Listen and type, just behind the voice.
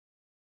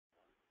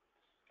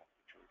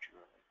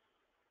early.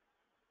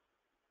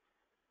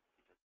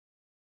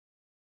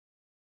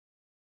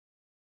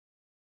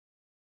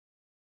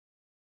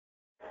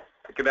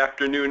 Good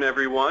afternoon,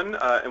 everyone,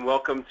 and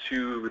welcome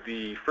to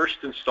the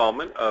first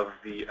installment of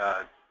the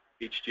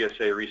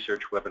HDSA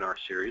Research Webinar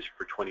Series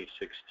for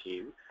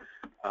 2016.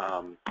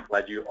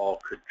 Glad you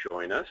all could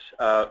join us.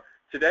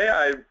 Today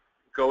I'm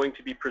going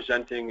to be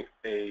presenting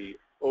an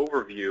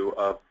overview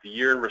of the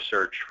year in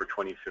research for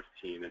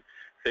 2015 and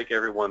take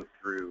everyone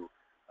through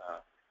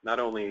not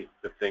only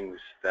the things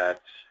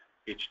that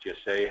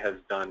HDSA has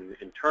done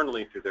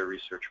internally through their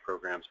research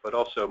programs, but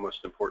also,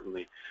 most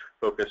importantly,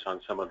 focus on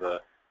some of the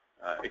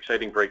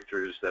exciting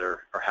breakthroughs that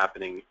are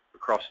happening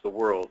across the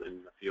world in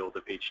the field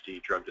of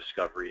HD drug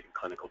discovery and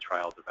clinical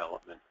trial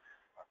development,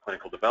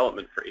 clinical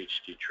development for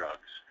HD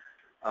drugs.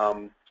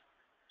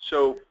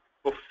 So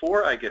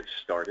before I get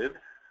started,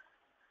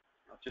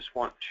 I just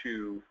want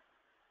to,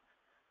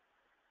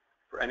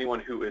 for anyone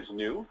who is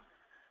new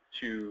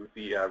to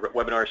the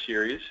webinar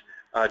series,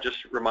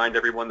 just remind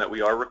everyone that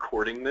we are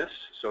recording this.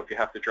 So if you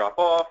have to drop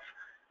off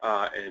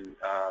and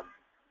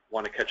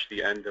want to catch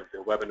the end of the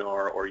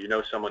webinar, or you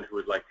know someone who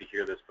would like to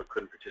hear this but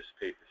couldn't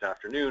participate this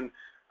afternoon,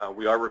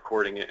 we are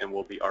recording it and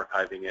we'll be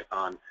archiving it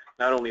on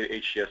not only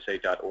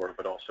hdsa.org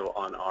but also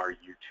on our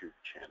YouTube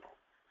channel.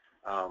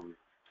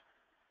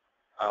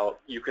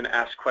 You can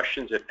ask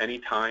questions at any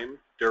time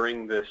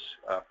during this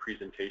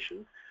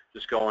presentation.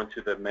 Just go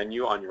onto the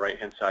menu on your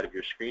right-hand side of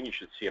your screen. You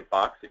should see a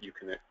box that you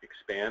can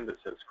expand that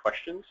says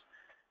questions.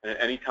 And at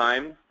any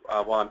time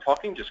while I'm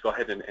talking, just go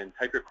ahead and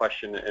type your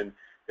question, and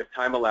if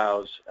time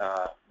allows,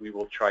 we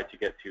will try to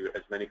get to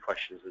as many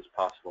questions as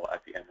possible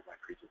at the end of my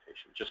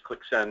presentation. Just click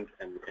send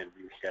and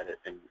we will get it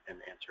and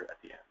answer it at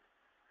the end.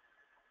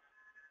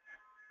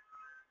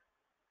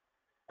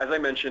 As I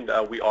mentioned,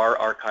 we are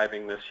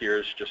archiving this.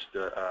 Here's just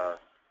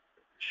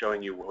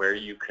showing you where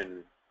you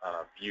can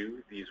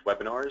view these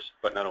webinars,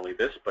 but not only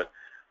this, but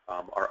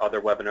our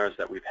other webinars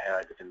that we've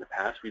had in the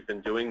past. We've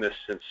been doing this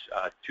since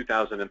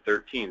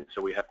 2013,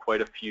 so we have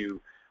quite a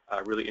few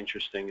really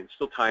interesting and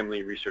still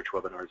timely research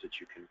webinars that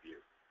you can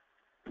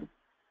view.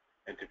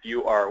 And to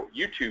view our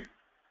YouTube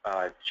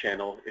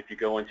channel, if you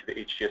go into the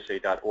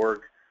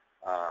hdsa.org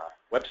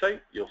website,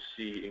 you'll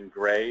see in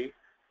gray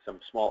some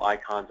small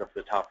icons up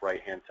the top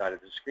right-hand side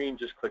of the screen.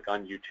 Just click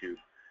on YouTube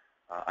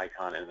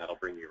icon and that'll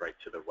bring you right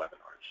to the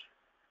webinars.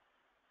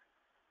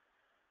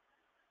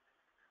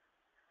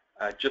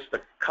 Just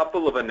a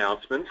couple of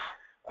announcements.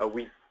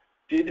 We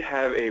did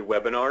have a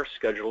webinar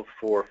scheduled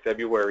for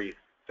February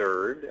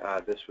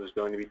 3rd. This was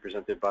going to be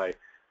presented by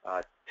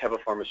Teva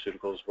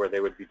Pharmaceuticals, where they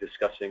would be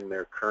discussing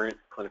their current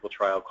clinical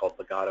trial called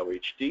Legato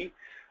HD.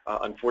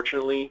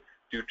 Unfortunately,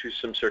 due to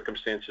some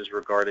circumstances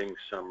regarding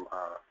some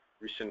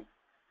recent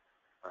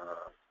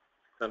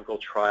clinical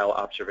trial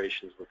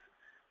observations with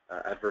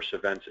adverse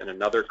events in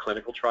another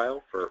clinical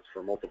trial for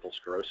multiple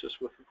sclerosis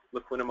with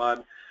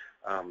laquinimod,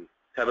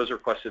 Teva's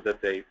requested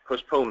that they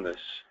postpone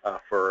this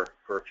for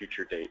a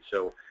future date.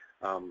 So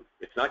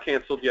it's not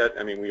canceled yet.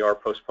 I mean, we are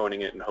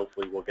postponing it, and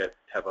hopefully we'll get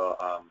Teva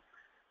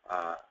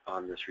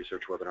on this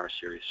research webinar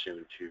series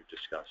soon to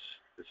discuss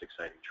this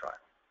exciting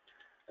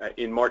trial.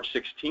 In March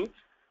 16th,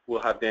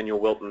 we'll have Daniel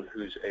Wilton,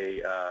 who's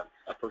a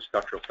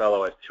postdoctoral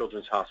fellow at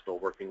Children's Hospital,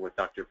 working with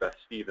Dr. Beth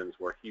Stevens,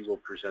 where he will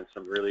present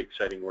some really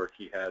exciting work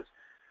he has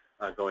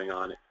going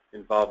on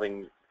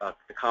involving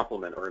the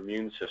complement or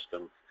immune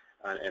system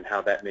and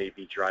how that may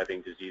be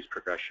driving disease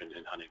progression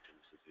in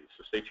Huntington's disease.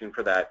 So stay tuned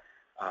for that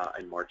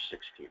on March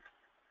 16th.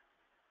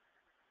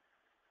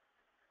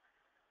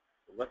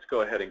 So let's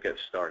go ahead and get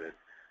started.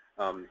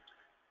 For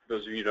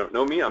those of you who don't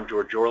know me, I'm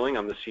George Orling.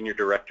 I'm the Senior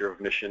Director of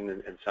Mission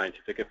and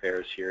Scientific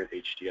Affairs here at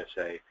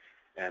HDSA.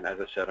 And as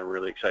I said, I'm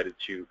really excited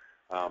to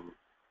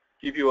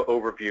give you an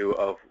overview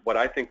of what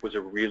I think was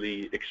a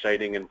really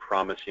exciting and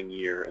promising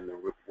year in the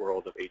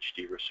world of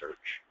HD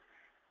research.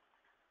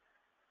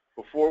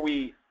 Before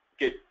we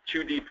get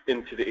too deep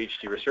into the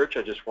HD research,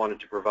 I just wanted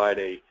to provide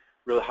a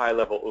really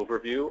high-level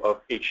overview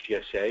of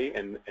HDSA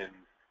and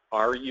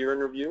our year in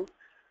review.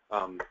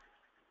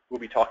 We'll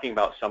be talking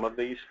about some of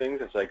these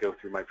things as I go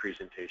through my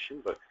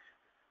presentation, but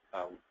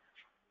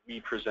we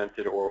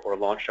presented or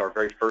launched our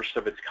very first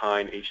of its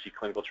kind HD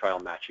clinical trial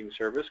matching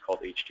service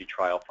called HD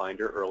Trial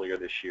Finder earlier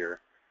this year.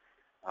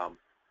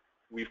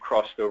 We've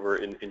crossed over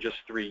in just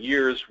 3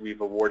 years.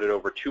 We've awarded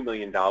over $2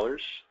 million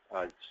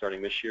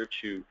starting this year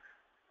to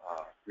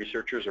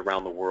researchers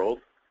around the world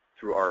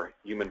through our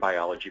Human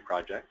Biology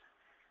Project.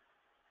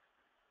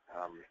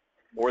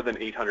 More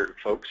than 800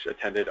 folks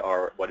attended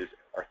our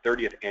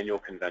 30th annual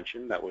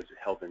convention that was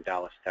held in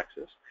Dallas,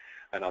 Texas.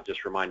 And I'll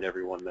just remind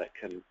everyone that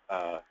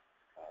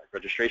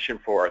registration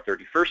for our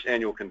 31st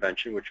annual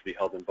convention, which will be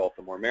held in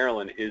Baltimore,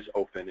 Maryland, is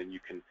open, and you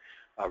can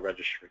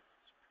register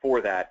for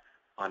that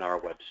on our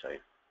website.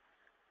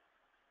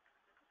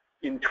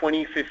 In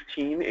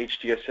 2015,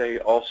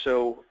 HDSA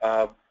also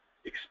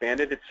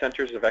expanded its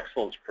Centers of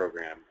Excellence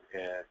program.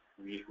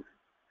 We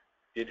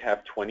did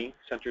have 20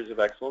 Centers of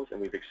Excellence,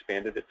 and we've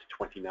expanded it to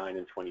 29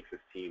 in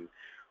 2015.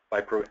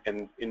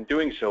 And in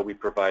doing so, we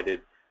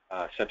provided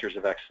Centers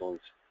of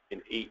Excellence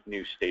in 8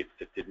 new states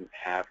that didn't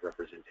have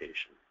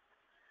representation.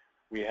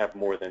 We have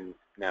more than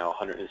now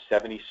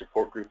 170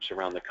 support groups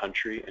around the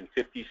country and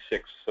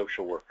 56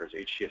 social workers,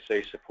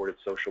 HDSA-supported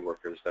social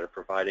workers that are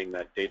providing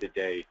that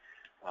day-to-day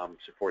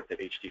support that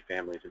HD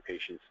families and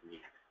patients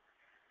need.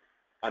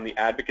 On the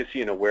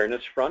advocacy and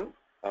awareness front,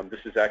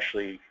 this is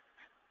actually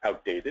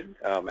outdated.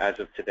 As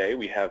of today,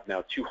 we have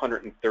now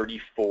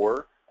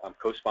 234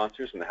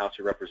 co-sponsors in the House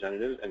of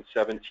Representatives and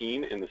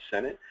 17 in the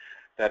Senate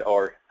that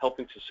are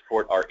helping to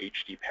support our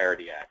HD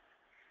Parity Act.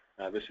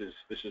 This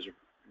is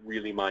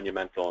really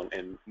monumental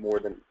and more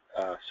than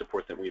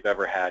support than we've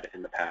ever had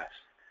in the past.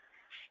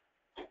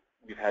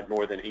 We've had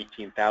more than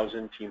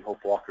 18,000 Team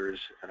Hope Walkers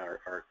in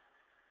our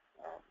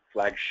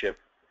flagship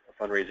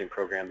fundraising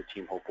program, the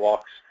Team Hope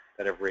Walks,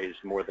 that have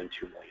raised more than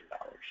 $2 million.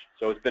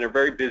 So it's been a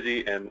very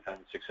busy and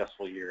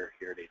successful year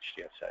here at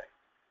HDSA.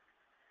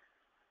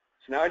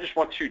 So now I just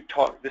want to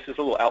talk, this is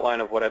a little outline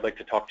of what I'd like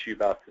to talk to you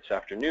about this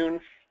afternoon,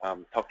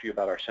 talk to you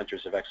about our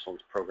Centers of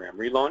Excellence program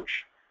relaunch,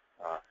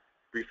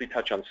 briefly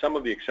touch on some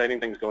of the exciting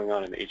things going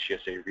on in the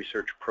HDSA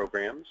research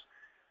programs,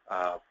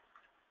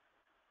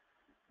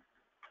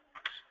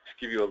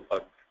 give you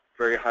a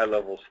very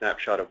high-level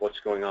snapshot of what's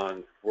going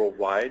on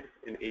worldwide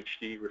in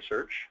HD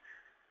research,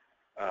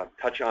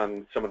 touch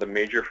on some of the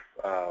major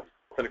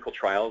clinical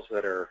trials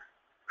that are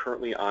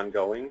currently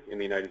ongoing in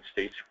the United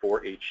States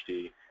for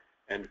HD,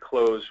 and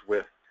close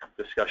with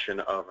discussion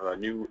of a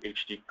new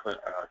HD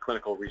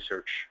clinical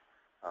research,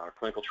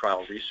 clinical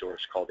trial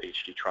resource called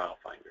HD Trial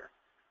Finder.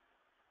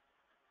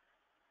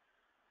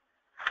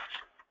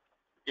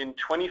 In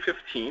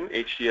 2015,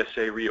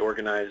 HDSA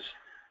reorganized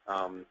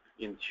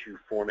into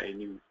form a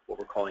new, what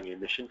we're calling a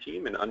mission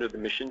team, and under the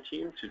mission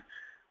team,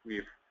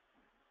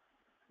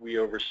 we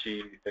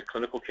oversee the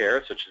clinical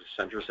care, such as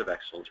Centers of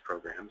Excellence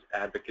programs,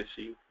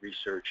 advocacy,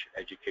 research,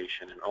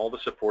 education, and all the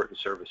support and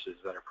services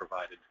that are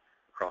provided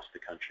across the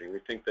country. And we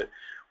think that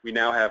we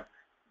now have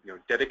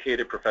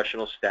dedicated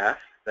professional staff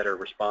that are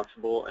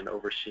responsible and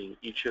overseeing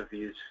each of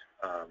these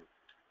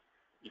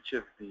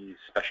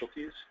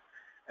specialties.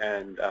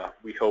 And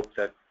we hope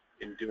that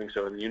in doing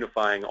so and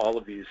unifying all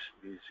of these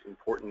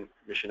important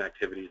mission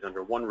activities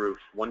under one roof,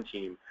 one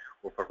team,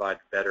 will provide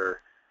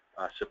better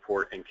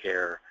support and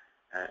care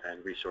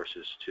and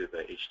resources to the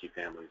HD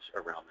families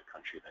around the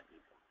country that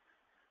need them.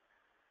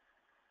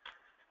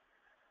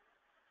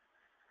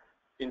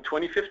 In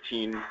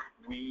 2015,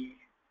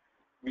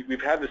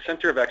 we've had the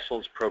Center of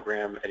Excellence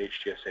program at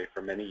HDSA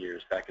for many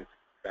years, back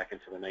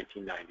into the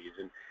 1990s,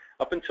 and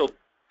up until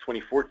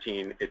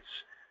 2014, it's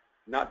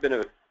not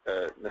been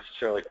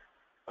necessarily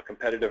a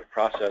competitive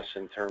process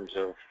in terms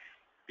of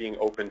being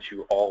open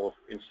to all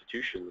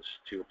institutions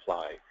to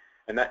apply,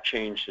 and that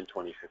changed in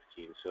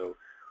 2015. So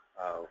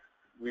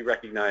we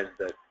recognize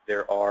that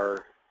there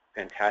are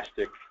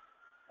fantastic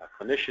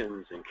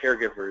clinicians and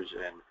caregivers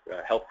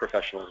and health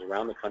professionals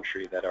around the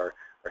country that are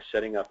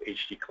setting up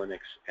HD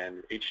clinics,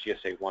 and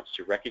HDSA wants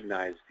to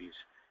recognize these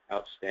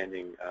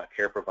outstanding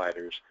care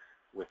providers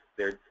with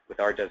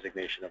our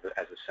designation as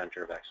a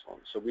Center of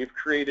Excellence. So we've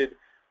created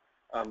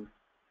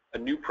a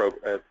new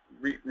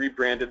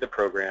rebranded the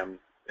program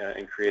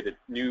and created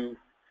new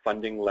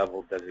funding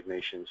level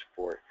designations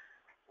for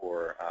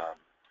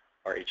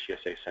our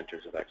HDSA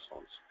Centers of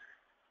Excellence.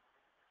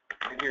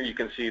 And here you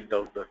can see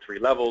the 3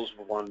 levels,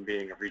 one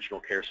being a regional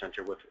care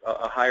center with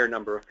a higher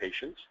number of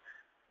patients,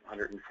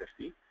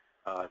 150.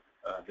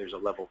 There's a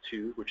level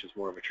 2, which is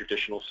more of a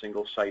traditional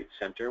single-site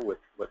center which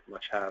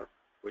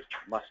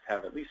must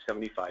have at least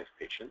 75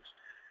 patients.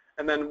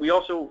 And then we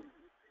also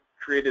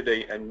created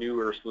a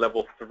newer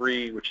level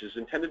 3, which is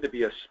intended to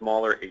be a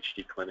smaller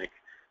HD clinic.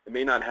 It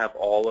may not have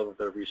all of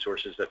the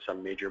resources that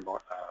some major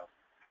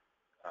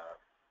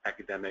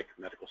academic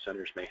medical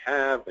centers may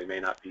have. They may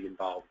not be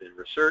involved in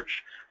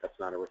research. That's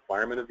not a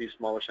requirement of these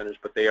smaller centers,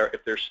 but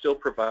if they're still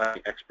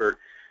providing expert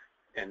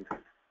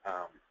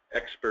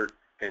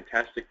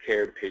fantastic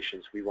care to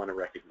patients, we want to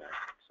recognize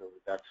them. So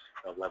that's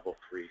a level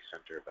 3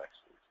 Center of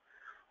Excellence.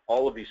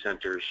 All of these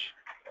centers,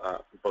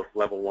 both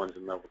level 1s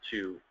and level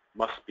 2,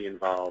 must be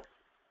involved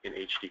in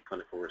HD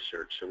clinical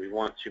research. So we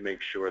want to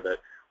make sure that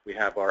we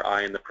have our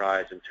eye on the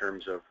prize in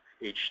terms of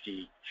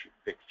HD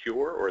the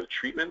cure or the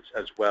treatments,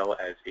 as well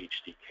as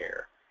HD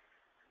care.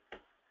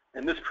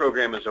 And this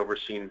program is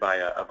overseen by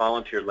a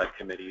volunteer-led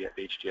committee at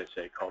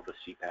HDSA called the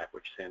CPAC,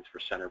 which stands for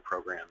Center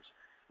Programs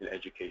and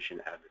Education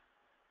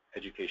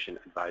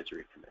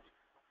Advisory Committee.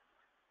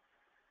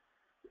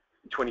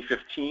 In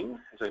 2015,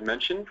 as I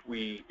mentioned,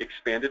 we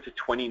expanded to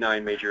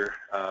 29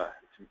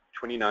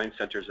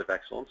 Centers of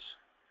Excellence,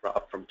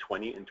 up from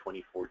 20 in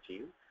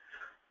 2014.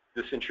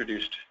 This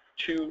introduced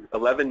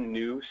 11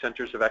 new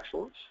Centers of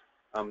Excellence,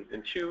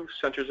 and 2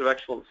 Centers of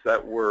Excellence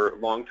that were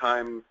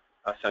longtime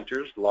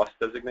centers lost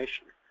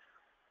designation.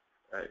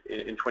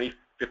 In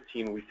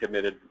 2015, we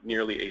committed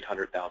nearly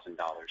 $800,000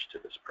 to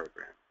this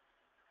program.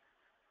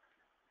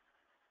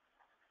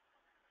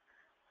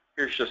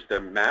 Here's just a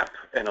map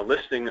and a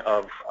listing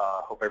of,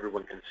 hope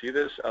everyone can see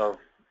this, of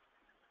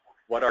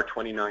what our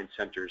 29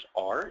 centers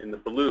are. In the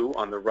blue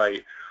on the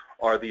right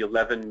are the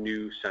 11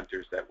 new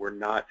centers that were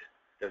not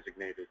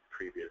designated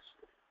previously.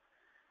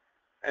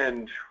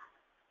 And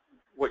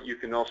what you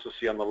can also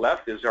see on the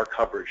left is our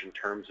coverage in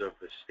terms of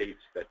the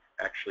states that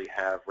actually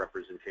have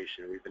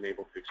representation. We've been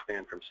able to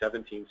expand from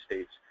 17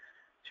 states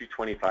to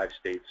 25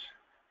 states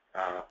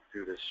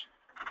through this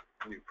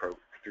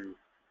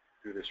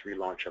through this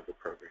relaunch of the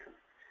program.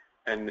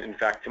 And in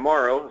fact,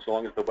 tomorrow, as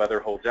long as the weather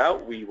holds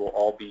out, we will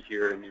all be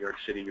here in New York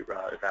City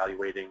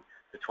evaluating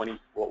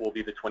what will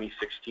be the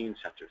 2016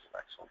 Centers of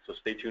Excellence. So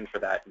stay tuned for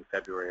that in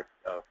February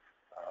of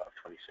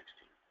 2016.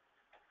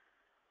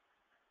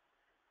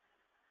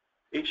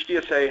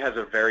 HDSA has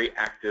a very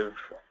active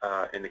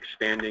and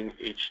expanding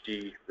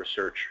HD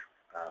research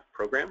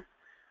program.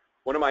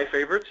 One of my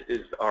favorites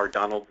is our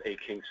Donald A.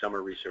 King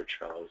Summer Research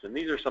Fellows, and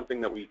these are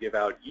something that we give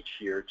out each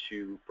year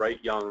to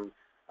bright young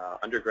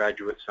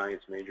undergraduate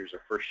science majors or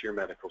first-year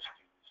medical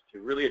students to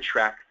really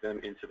attract them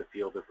into the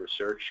field of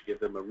research, give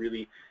them a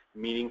really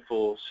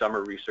meaningful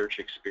summer research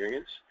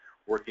experience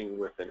working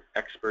with an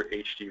expert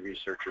HD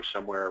researcher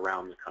somewhere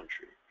around the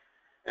country.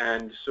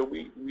 And so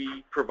we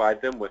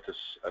provide them with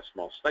a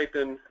small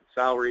stipend,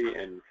 salary,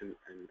 and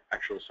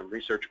actually some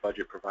research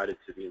budget provided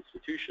to the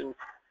institution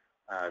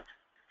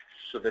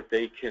so that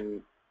they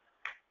can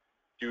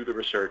do the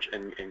research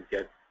and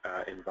get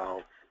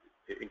involved,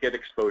 get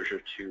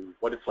exposure to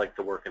what it's like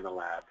to work in the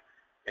lab,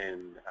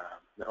 and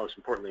most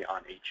importantly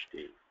on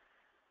HD.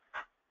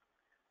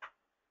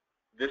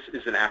 This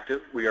is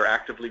we are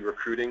actively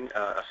recruiting,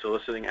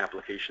 soliciting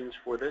applications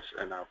for this,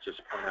 and I'll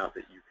just point out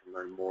that you can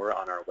learn more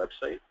on our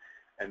website,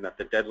 and that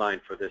the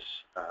deadline for this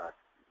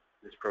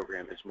this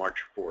program is March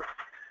 4th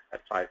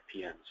at 5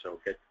 p.m. So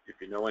if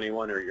you know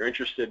anyone or you're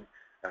interested,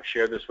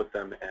 share this with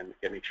them and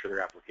make sure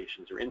their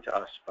applications are into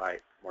us by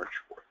March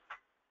 4th.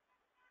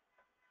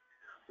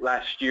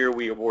 Last year,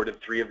 we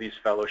awarded 3 of these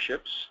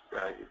fellowships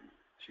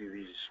to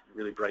these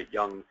really bright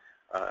young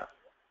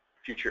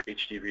future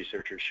HD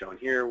researchers shown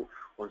here.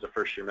 One's a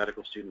first-year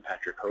medical student,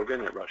 Patrick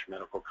Hogan at Rush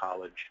Medical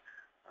College,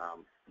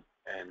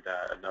 and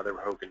another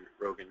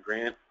Rogan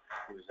Grant,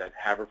 who was at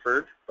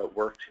Haverford, but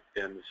worked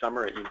in the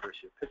summer at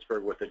University of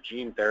Pittsburgh with a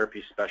gene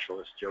therapy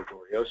specialist, Joe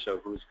Glorioso,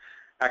 who's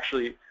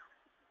actually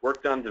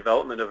worked on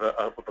development of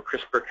a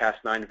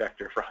CRISPR-Cas9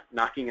 vector for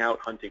knocking out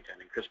Huntington.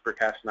 And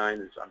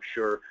CRISPR-Cas9 is, I'm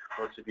sure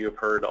most of you have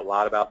heard a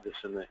lot about this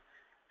in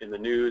the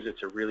news.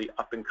 It's a really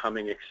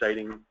up-and-coming,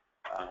 exciting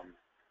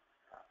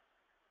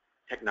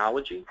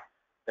technology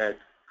that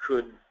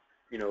could,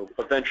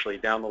 eventually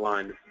down the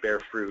line bear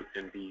fruit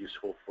and be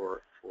useful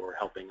for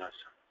helping us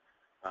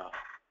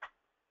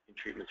in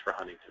treatments for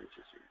Huntington's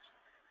disease.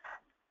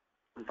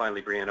 And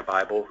finally, Brianna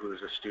Bible,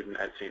 who's a student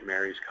at St.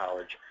 Mary's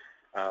College,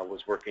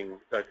 was working,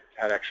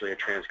 had actually a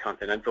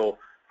transcontinental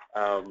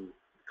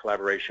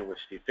collaboration with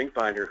Steve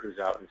Finkbinder, who's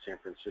out in San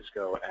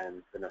Francisco,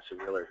 and Vanessa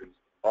Wheeler, who's in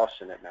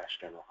Boston at Mass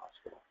General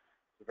Hospital.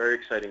 Very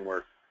exciting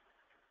work.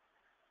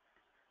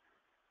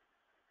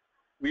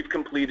 We've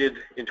completed,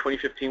 in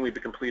 2015, we've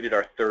completed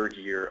our 3rd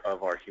year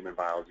of our human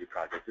biology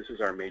project. This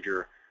is our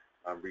major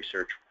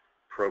research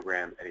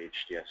program at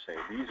HDSA.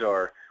 These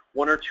are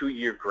 1- or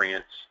 2-year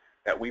grants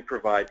that we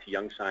provide to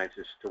young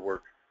scientists to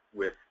work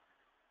with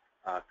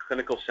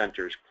clinical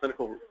centers,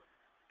 clinical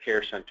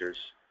care centers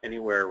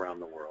anywhere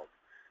around the world.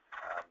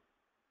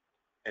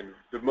 And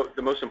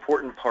the most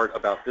important part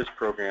about this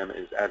program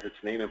is, as its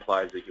name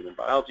implies, the Human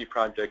Biology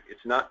Project.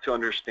 It's not to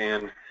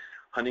understand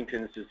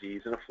Huntington's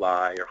disease in a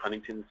fly or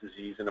Huntington's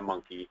disease in a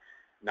monkey.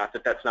 Not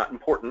that that's not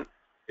important.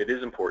 It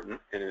is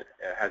important, and it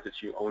has its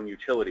own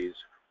utilities.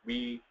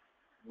 We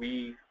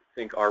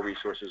think our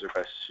resources are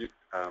best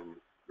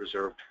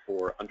reserved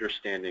for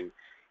understanding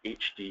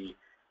HD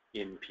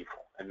in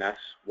people, and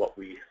that's what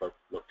we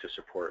look to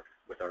support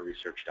with our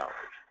research dollars.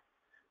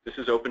 This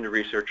is open to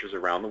researchers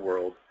around the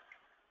world.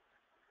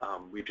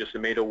 We've just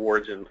made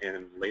awards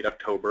in late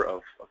October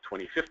of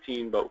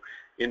 2015, but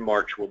in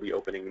March we'll be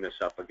opening this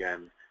up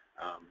again,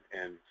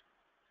 and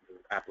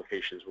the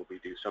applications will be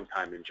due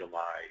sometime in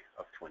July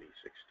of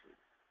 2016.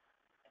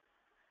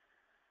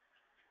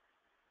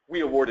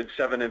 We awarded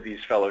 7 of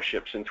these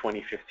fellowships in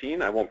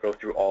 2015. I won't go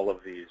through all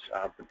of these,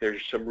 but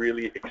there's some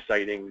really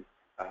exciting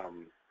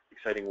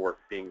work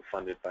being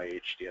funded by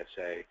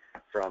HDSA,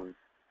 from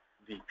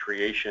the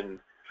creation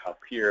up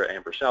here at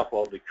Amber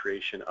Southwell, the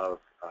creation of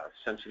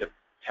sensitive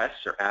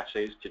tests or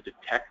assays to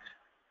detect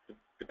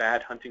the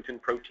bad Huntington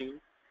protein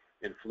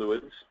in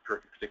fluids,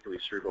 particularly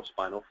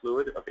cerebrospinal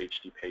fluid of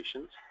HD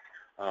patients,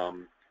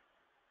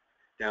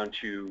 down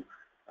to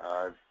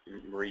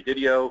Marie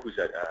Didio, who's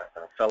a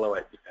fellow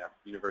at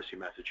University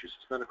of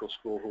Massachusetts Medical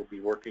School, who will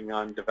be working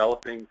on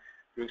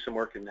doing some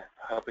work in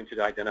helping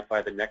to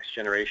identify the next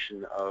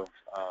generation of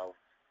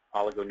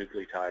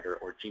oligonucleotide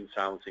or gene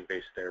silencing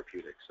based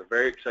therapeutics. So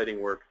very exciting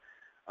work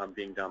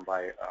being done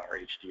by our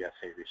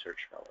HDSA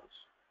research fellows.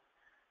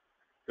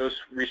 Those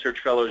research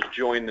fellows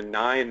joined the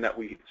 9 that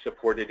we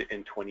supported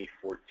in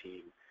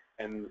 2014.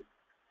 And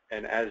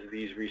as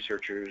these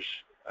researchers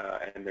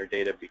and their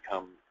data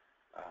become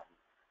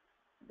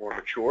more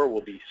mature,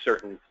 we'll be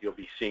certain you'll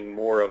be seeing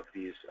more of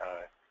these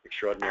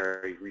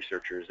extraordinary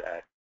researchers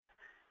at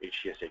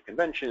HDSA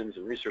conventions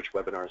and research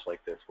webinars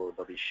like this where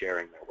they'll be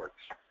sharing their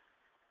works.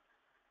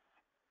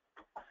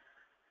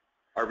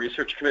 Our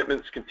research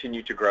commitments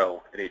continue to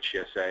grow at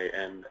HDSA,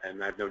 and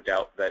I have no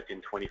doubt that in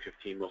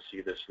 2015 we'll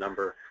see this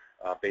number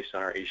based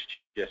on our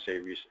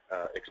HDSA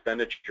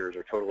expenditures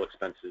or total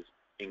expenses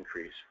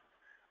increase,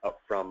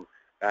 up from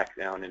back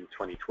down in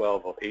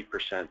 2012 of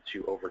 8%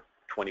 to over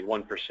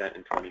 21%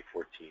 in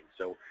 2014.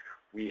 So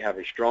we have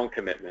a strong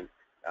commitment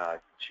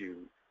to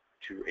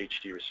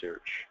HD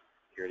research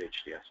here at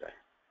HDSA.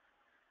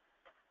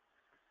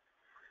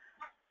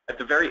 At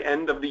the very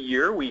end of the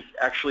year, we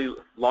actually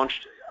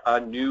launched a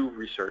new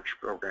research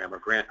program, a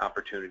grant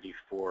opportunity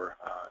for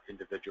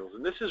individuals.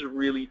 And this is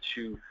really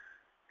to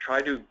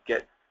try to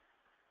get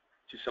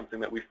to something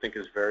that we think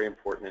is very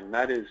important, and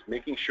that is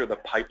making sure the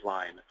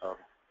pipeline of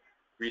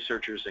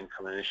researchers and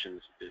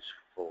clinicians is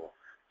full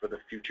for the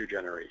future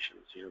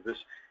generations. You know, this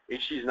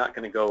HD is not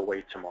going to go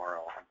away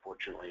tomorrow,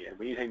 unfortunately, and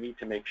we need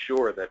to make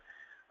sure that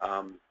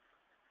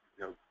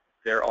you know,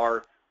 there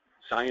are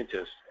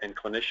scientists and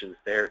clinicians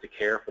there to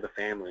care for the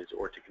families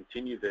or to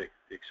continue the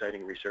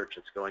exciting research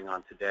that's going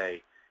on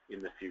today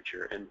in the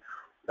future. And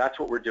that's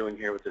what we're doing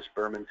here with this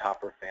Berman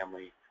Topper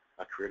Family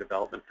Career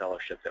Development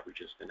Fellowship that we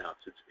just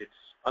announced. It's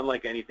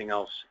unlike anything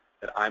else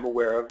that I'm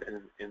aware of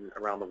in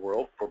around the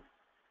world for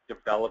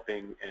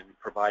developing and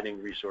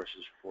providing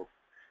resources for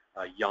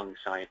young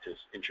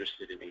scientists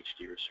interested in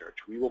HD research.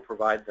 We will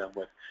provide them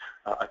with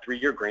a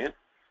 3-year grant,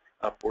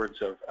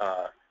 upwards of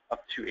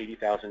up to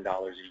 $80,000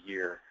 a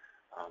year,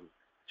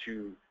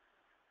 to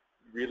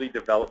really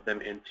develop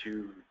them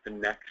into the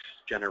next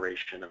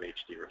generation of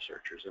HD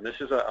researchers. And this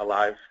is a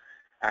live,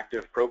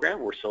 active program.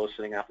 We're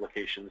soliciting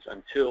applications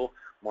until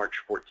March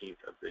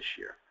 14th of this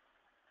year.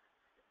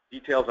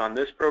 Details on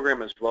this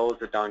program, as well as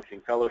the Don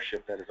King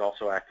Fellowship that is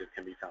also active,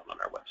 can be found on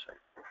our website.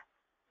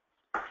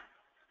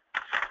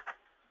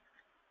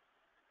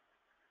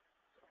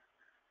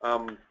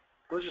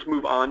 Let's just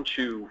move on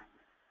to,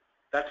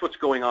 that's what's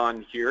going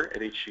on here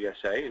at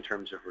HDSA in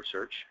terms of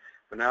research.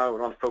 But now I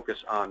want to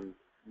focus on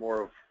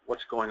more of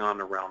what's going on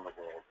around the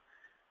world.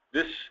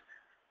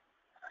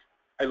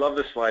 I love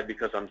this slide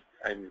because I'm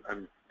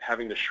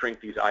having to shrink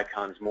these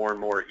icons more and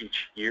more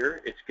each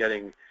year. It's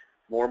getting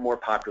more and more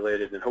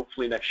populated, and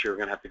hopefully next year we're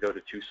going to have to go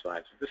to 2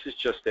 slides. This is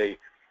just to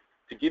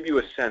give you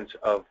a sense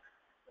of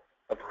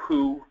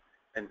who,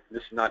 and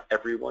this is not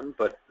everyone,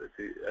 but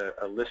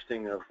a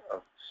listing of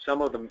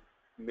some of the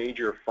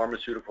major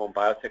pharmaceutical and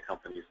biotech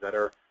companies that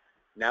are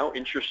now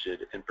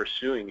interested in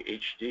pursuing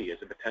HD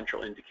as a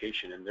potential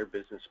indication in their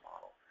business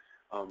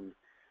model.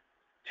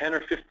 10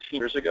 or 15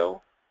 years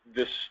ago,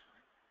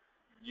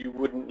 you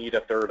wouldn't need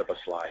a third of a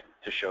slide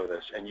to show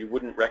this, and you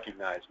wouldn't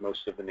recognize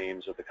most of the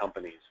names of the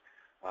companies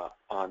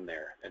on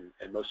there.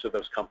 And most of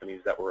those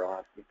companies that were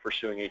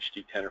pursuing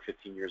HD 10 or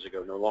 15 years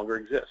ago no longer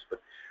exist.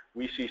 But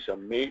we see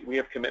we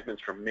have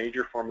commitments from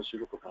major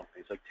pharmaceutical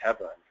companies like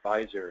Teva and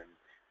Pfizer and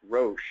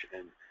Roche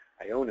and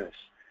Ionis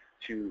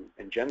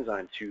and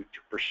Genzyme to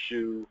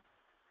pursue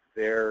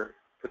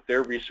put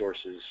their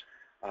resources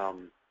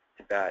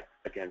to bat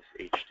against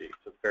HD.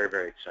 So it's very,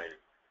 very exciting.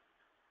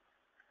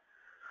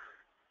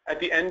 At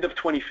the end of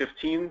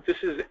 2015, this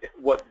is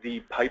what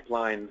the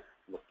pipeline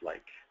looked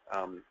like.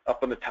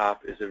 Up on the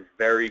top is a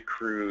very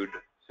crude,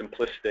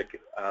 simplistic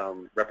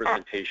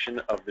representation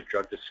of the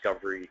drug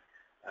discovery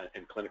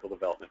and clinical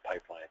development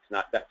pipeline. It's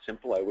not that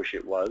simple. I wish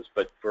it was,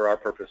 but for our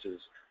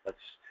purposes,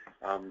 let's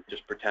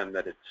just pretend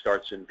that it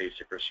starts in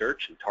basic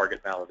research and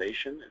target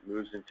validation. It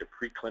moves into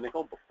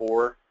preclinical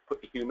before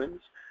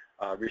humans,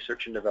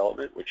 research and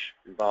development, which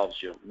involves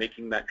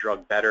making that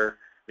drug better,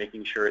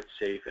 making sure it's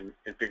safe, and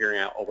figuring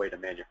out a way to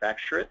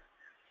manufacture it.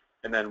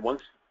 And then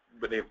once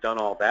they've done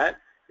all that,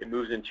 it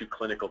moves into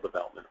clinical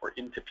development or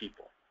into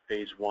people.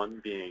 Phase 1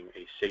 being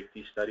a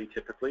safety study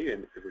typically,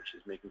 which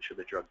is making sure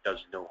the drug does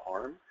no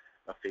harm.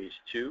 Phase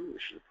 2,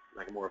 which is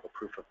like more of a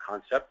proof of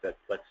concept that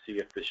let's see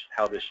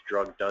how this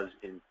drug does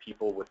in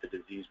people with the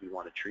disease we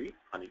want to treat,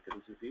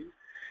 Huntington's disease.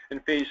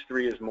 And Phase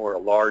 3 is more a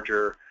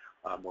larger,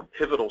 more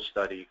pivotal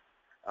study,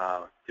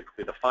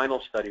 typically the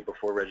final study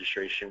before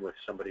registration with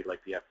somebody like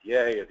the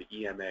FDA or the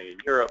EMA in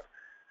Europe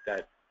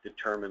that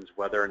determines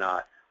whether or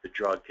not the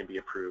drug can be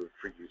approved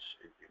for use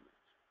in humans.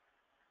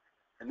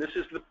 And this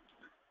is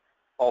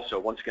also,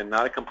 once again,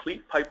 not a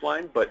complete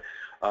pipeline, but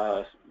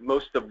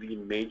most of the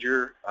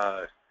major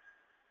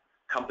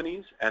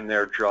companies and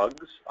their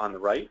drugs on the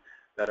right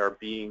that are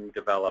being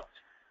developed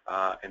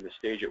and the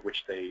stage at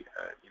which they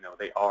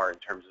are in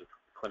terms of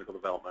clinical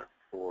development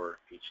for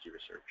HD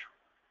research.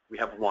 We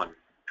have one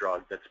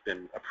drug that's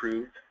been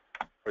approved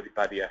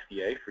by the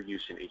FDA for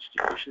use in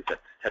HD patients,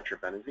 that's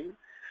tetrabenazine.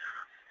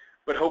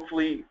 But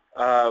hopefully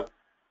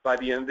by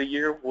the end of the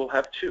year we'll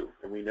have 2,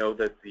 and we know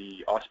that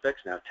the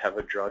Auspex, now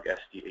Teva drug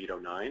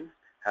SD809,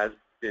 has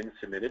been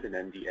submitted, an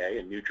NDA,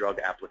 a new drug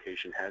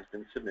application has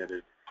been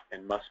submitted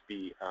and must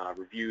be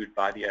reviewed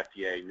by the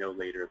FDA no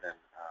later than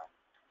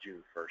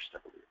June 1st, I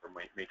believe, or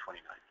May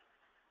 29th.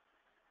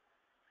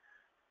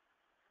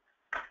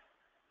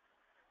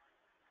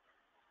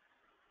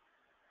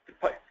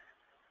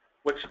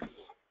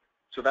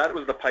 So that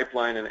was the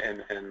pipeline,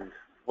 and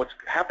what's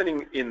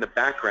happening in the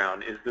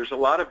background is there's a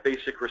lot of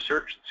basic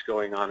research that's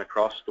going on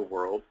across the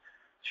world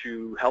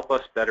to help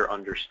us better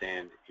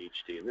understand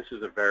HD. And this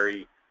is a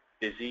very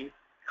busy,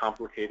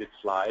 complicated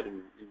slide,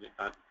 and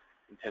not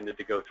intended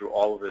to go through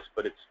all of this,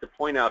 but it's to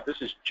point out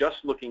this is just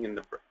looking in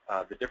the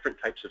different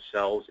types of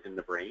cells in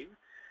the brain.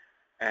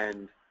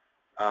 And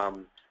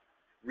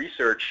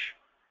research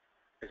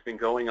has been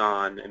going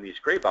on in these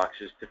gray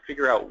boxes to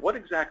figure out what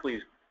exactly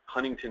is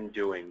Huntington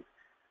doing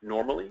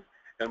normally,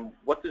 and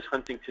what does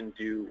Huntington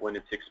do when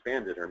it's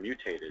expanded or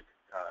mutated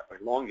or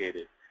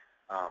elongated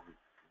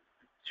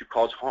to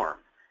cause harm.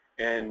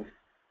 And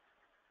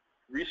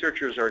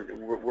researchers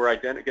we're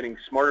getting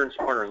smarter and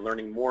smarter and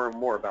learning more and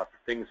more about the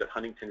things that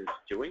Huntington is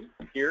doing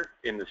here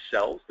in the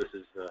cells. This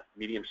is the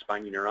medium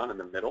spiny neuron in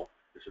the middle.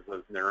 This is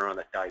the neuron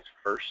that dies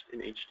first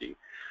in HD.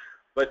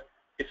 But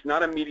it's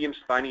not a medium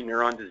spiny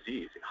neuron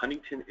disease.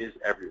 Huntington is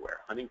everywhere.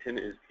 Huntington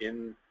is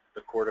in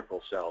the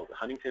cortical cells.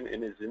 Huntington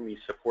is in these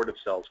supportive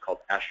cells called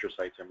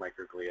astrocytes and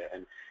microglia,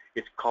 and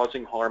it's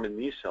causing harm in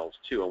these cells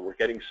too, and we're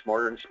getting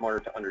smarter and smarter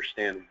to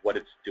understand what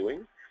it's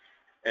doing.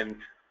 And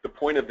the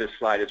point of this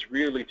slide is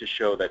really to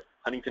show that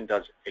Huntington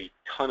does a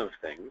ton of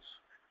things,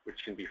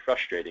 which can be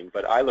frustrating,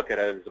 but I look at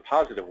it as a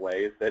positive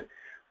way, is that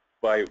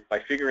by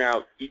figuring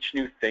out each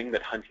new thing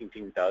that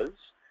Huntington does,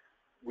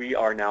 we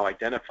are now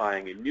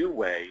identifying a new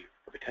way,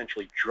 a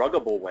potentially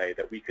druggable way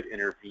that we could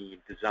intervene,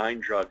 design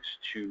drugs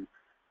to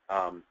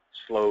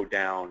slow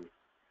down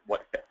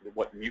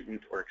what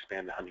mutant or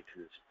expanded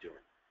Huntington is doing.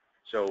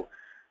 So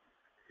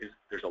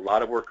there's a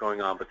lot of work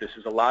going on, but this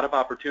is a lot of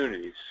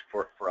opportunities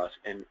for us,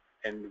 and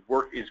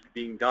work is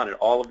being done in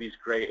all of these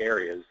gray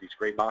areas, these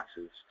gray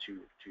boxes, to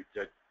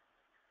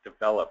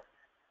develop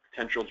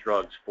potential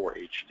drugs for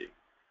HD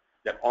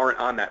that aren't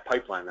on that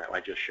pipeline that I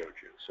just showed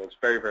you. So it's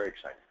very, very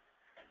exciting.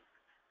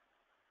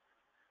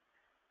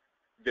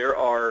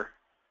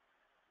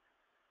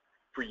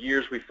 For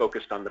years we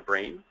focused on the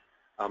brain.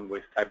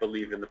 I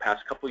believe in the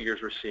past couple of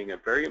years we're seeing a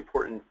very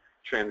important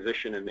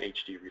transition in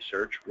HD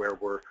research where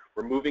we're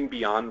moving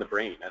beyond the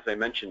brain. As I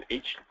mentioned,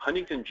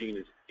 Huntington gene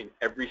is in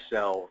every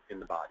cell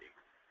in the body,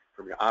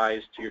 from your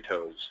eyes to your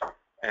toes.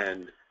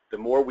 And the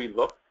more we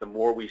look, the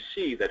more we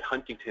see that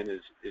Huntington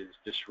is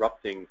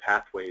disrupting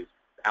pathways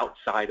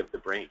outside of the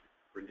brain,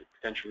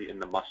 potentially in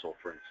the muscle,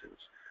 for instance,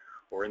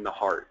 or in the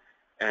heart.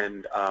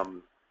 And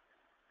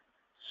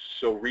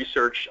so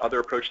research, other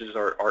approaches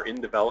are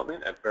in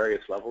development at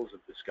various levels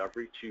of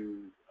discovery to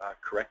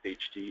correct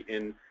HD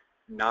in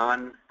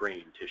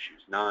non-brain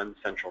tissues,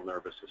 non-central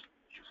nervous system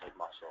tissues like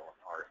muscle and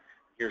heart.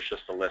 Here's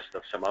just a list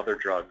of some other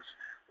drugs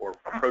or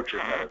approaches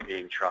that are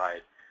being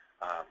tried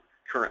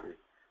currently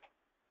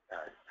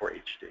for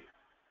HD.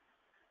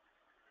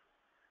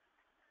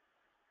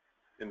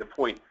 And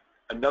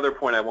another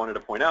point I wanted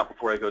to point out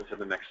before I go to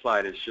the next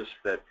slide is just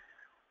that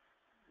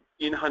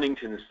in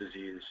Huntington's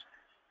disease,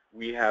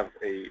 we have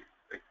a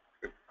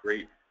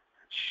great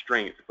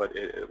strength, but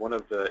one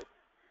of the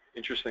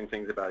interesting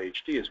things about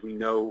HD is we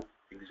know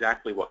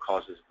exactly what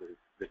causes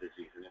the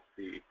disease, and it's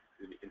the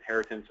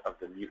inheritance of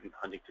the mutant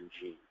Huntington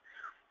gene.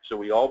 So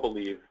we all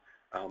believe,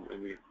 and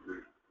we're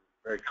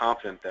very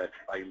confident that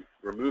by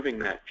removing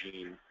that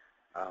gene,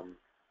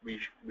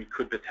 we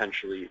could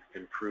potentially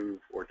improve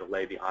or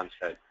delay the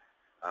onset,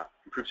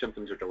 improve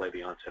symptoms or delay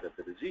the onset of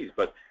the disease.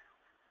 But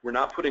we're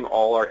not putting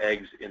all our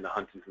eggs in the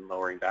Huntington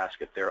lowering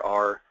basket.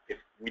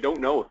 We don't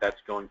know if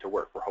that's going to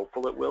work. We're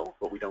hopeful it will,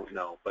 but we don't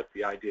know. But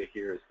the idea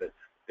here is that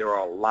there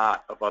are a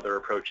lot of other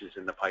approaches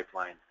in the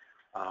pipeline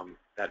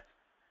that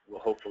will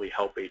hopefully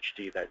help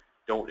HD that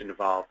don't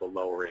involve the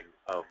lowering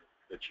of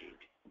the gene.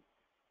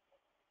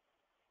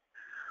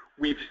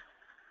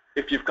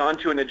 If you've gone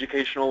to an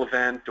educational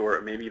event or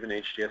maybe even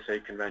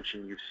HDSA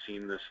convention, you've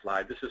seen this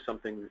slide. This is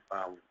something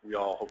we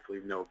all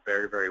hopefully know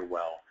very, very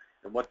well.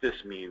 And what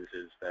this means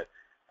is that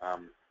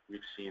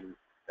we've seen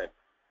that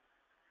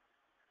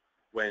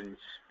when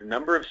the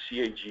number of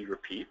CAG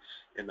repeats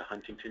in the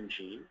Huntington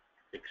gene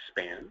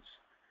expands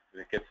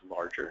and it gets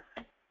larger,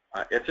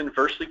 it's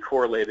inversely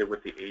correlated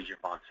with the age of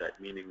onset,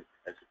 meaning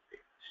as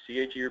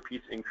CAG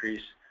repeats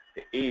increase,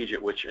 the age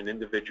at which an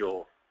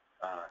individual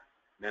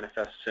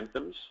manifests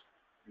symptoms,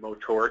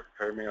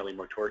 primarily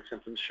motoric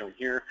symptoms shown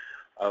here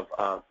of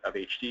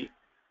HD,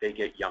 they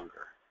get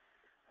younger.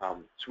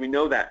 So we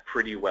know that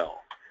pretty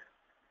well.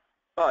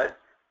 But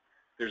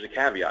there's a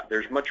caveat.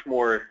 There's much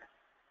more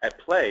at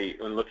play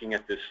when looking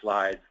at this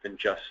slide than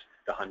just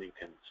the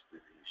Huntington's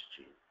disease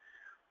gene.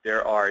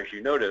 There are, as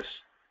you notice,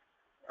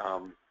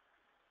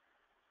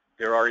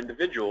 there are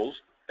individuals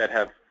that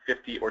have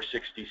 50 or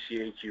 60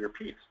 CAG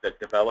repeats that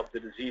develop the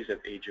disease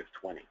at the age of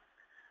 20.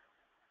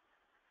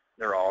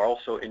 There are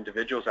also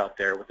individuals out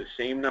there with the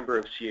same number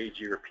of CAG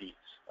repeats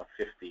of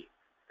 50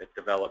 that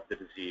develop the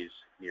disease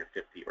near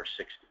 50 or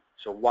 60.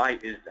 So why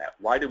is that?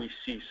 Why do we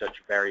see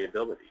such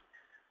variability?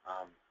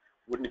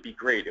 Wouldn't it be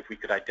great if we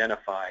could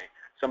identify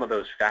some of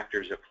those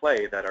factors at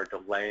play that are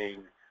delaying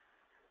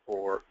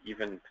or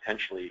even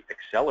potentially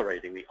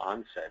accelerating the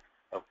onset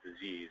of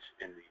disease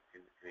in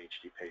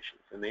HD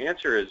patients? And the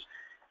answer is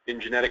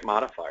genetic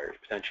modifiers,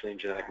 potentially in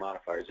genetic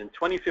modifiers. And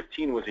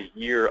 2015 was a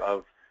year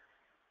of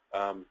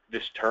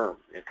this term,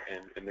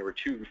 and there were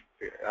two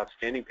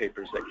outstanding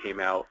papers that came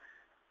out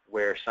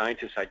where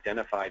scientists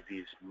identified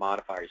these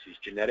modifiers, these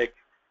genetic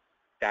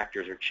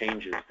factors or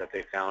changes that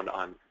they found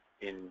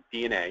in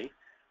DNA,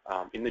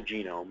 in the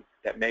genome,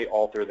 that may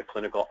alter the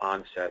clinical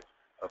onset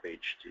of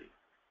HD.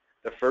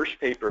 The first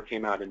paper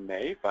came out in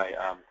May by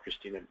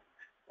Christina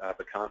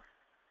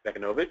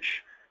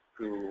Bekanovich,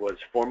 who was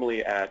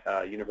formerly at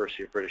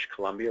University of British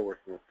Columbia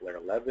working with Blair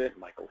Levitt,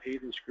 Michael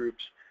Hayden's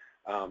groups.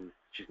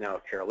 She's now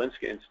at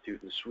Karolinska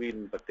Institute in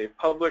Sweden, but they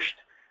published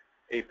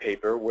a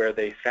paper where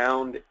they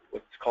found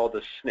what's called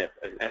a SNP,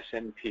 an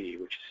SNP,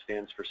 which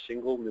stands for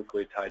single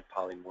nucleotide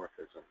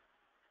polymorphism.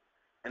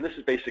 And this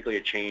is basically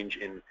a change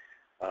in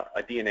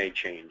a DNA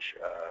change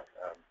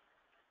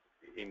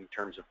in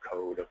terms of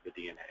code of the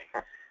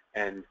DNA.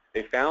 And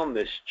they found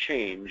this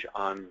change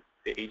on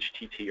the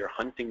HTT, or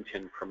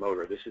Huntingtin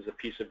promoter. This is a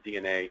piece of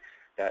DNA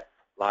that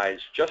lies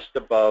just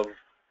above,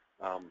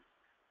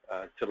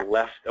 to the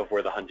left of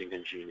where the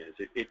Huntingtin gene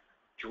is. It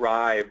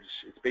drives,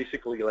 it's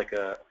basically like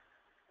a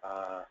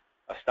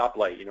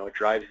stoplight, you know, it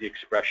drives the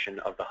expression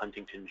of the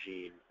Huntingtin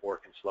gene, or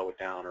it can slow it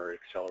down or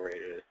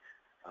accelerate it.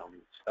 So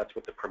that's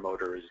what the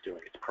promoter is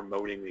doing. It's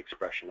promoting the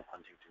expression of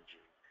Huntingtin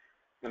gene.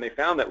 And they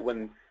found that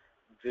when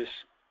this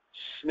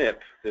SNP,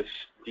 this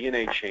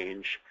DNA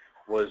change,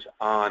 was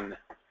on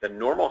the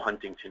normal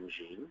Huntingtin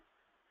gene,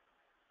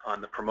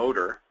 on the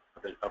promoter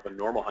of a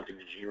normal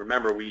Huntingtin gene.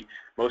 Remember,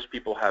 most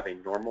people have a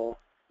normal,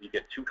 you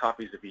get 2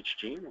 copies of each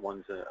gene.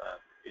 One's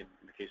in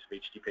the case of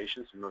HD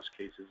patients, in most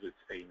cases it's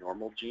a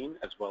normal gene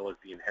as well as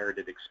the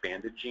inherited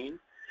expanded gene.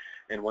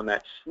 And when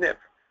that SNP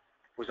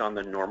was on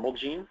the normal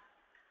gene,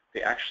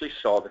 they actually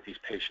saw that these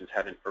patients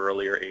had an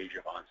earlier age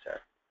of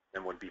onset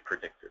than would be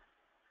predicted.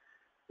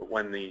 But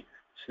when the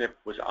SNP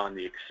was on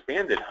the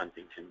expanded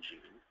Huntingtin gene,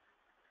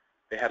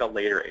 they had a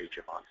later age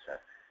of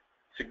onset,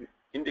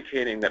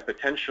 indicating that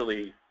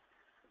potentially,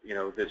 you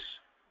know, this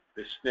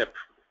SNP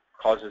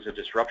causes a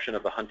disruption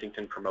of the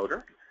Huntingtin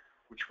promoter,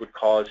 which would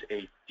cause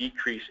a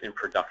decrease in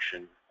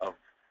production of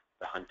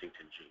the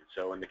Huntingtin gene.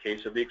 So in the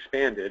case of the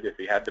expanded, if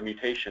you had the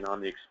mutation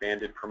on the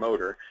expanded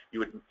promoter, you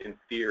would, in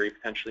theory,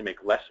 potentially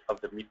make less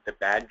of the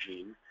bad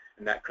gene,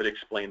 and that could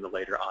explain the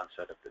later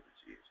onset of the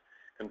disease.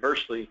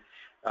 Conversely,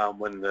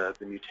 when the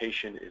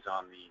mutation is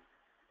on the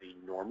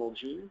normal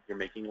gene, you're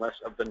making less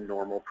of the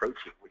normal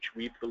protein, which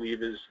we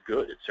believe is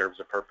good. It serves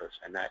a purpose,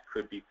 and that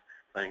could be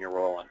playing a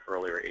role on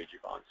earlier age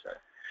of onset.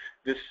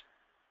 This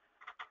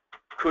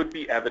could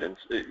be evidence,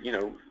 you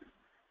know,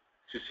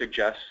 to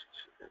suggest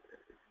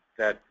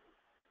that,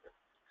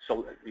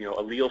 you know,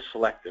 allele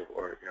selective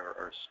or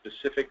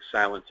specific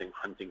silencing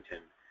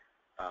Huntingtin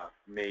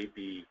may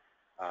be,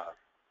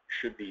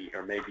 should be,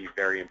 or may be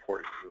very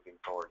important moving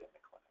forward in the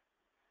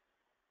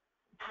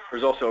clinic.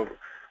 There's also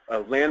a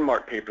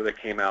landmark paper that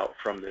came out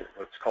from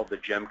what's called the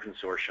GEM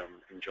Consortium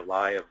in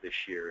July of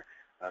this year.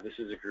 This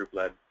is a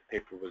group-led, the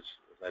paper was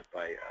led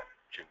by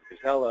Jim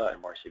Gazella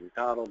and Marcy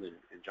McDonald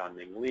and John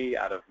Ming Lee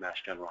out of Mass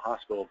General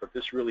Hospital, but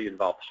this really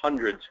involved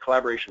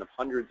collaboration of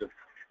hundreds of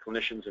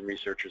clinicians and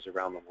researchers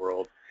around the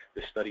world.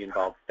 This study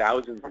involved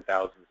thousands and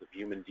thousands of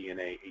human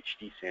DNA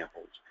HD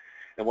samples.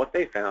 And what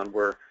they found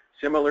were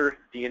similar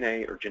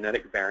DNA or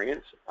genetic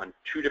variants on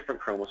 2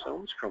 different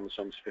chromosomes,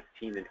 chromosomes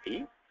 15 and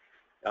 8,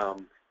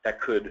 that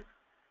could,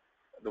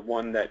 the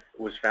one that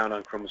was found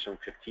on chromosome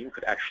 15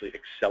 could actually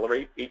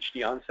accelerate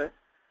HD onset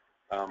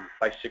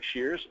by 6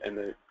 years, and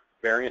the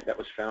variant that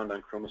was found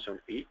on chromosome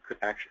 8 could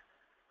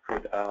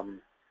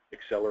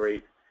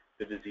accelerate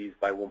the disease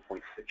by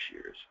 1.6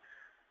 years.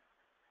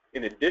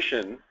 In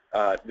addition,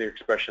 the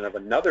expression of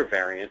another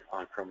variant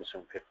on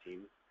chromosome 15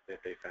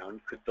 that they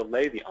found could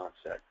delay the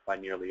onset by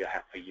nearly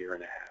a year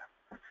and a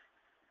half.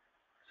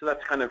 So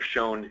that's kind of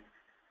shown.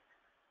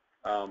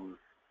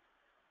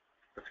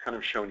 That's kind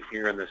of shown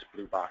here in this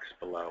blue box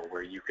below,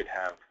 where you could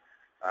have,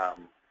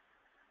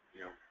 you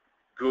know,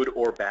 good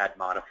or bad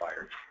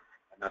modifiers.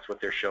 And that's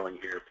what they're showing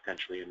here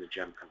potentially in the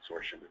GEM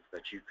Consortium, is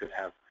that you could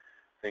have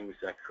things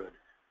that could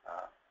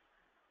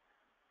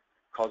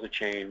cause a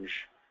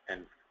change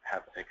and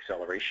have an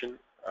acceleration,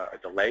 a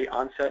delay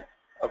onset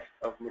of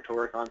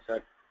motoric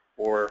onset,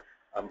 or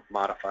a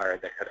modifier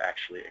that could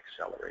actually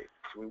accelerate.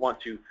 So we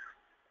want to,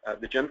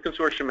 the GEM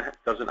Consortium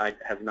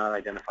has not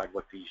identified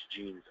what these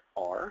genes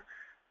are.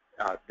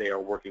 They are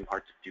working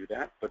hard to do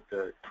that, but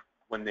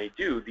when they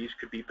do, these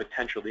could be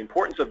potential. The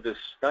importance of this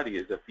study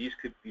is that these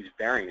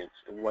variants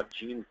and what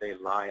genes they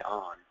lie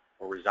on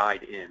or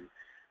reside in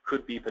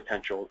could be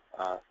potential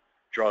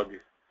drug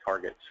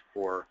targets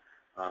for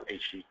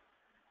HD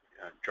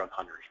drug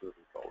hunters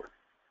moving forward.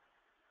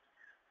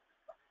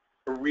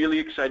 A really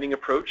exciting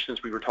approach,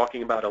 since we were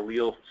talking about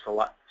allele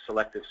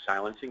selective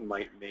silencing,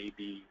 may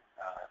be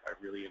a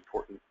really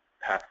important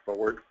path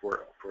forward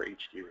for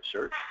HD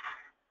research,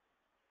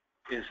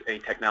 is a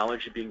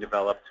technology being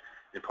developed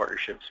in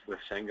partnerships with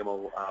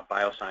Sangamo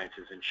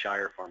Biosciences and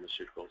Shire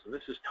Pharmaceuticals. And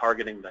this is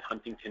targeting the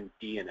Huntingtin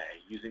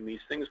DNA using these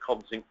things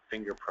called zinc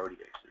finger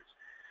proteases.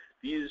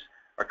 These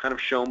are kind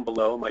of shown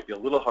below. Might be a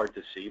little hard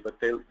to see, but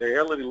they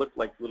really look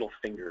like little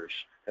fingers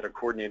that are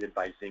coordinated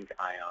by zinc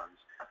ions.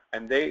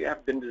 And they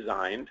have been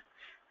designed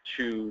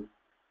to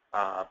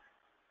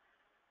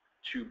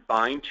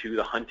bind to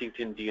the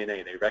Huntington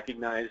DNA. They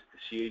recognize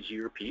the CAG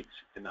repeats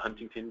in the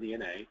Huntington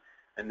DNA,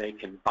 and they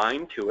can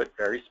bind to it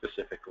very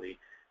specifically.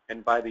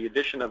 And by the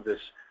addition of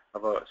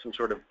some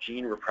sort of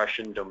gene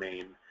repression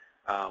domain,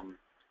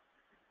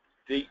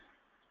 they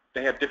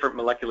have different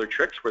molecular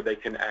tricks where they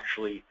can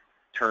actually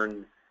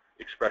turn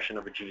expression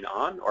of a gene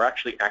on or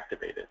actually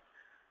activate it.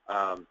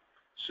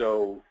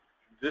 So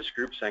this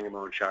group,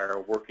 Sangamo and Shire,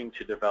 are working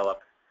to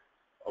develop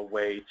a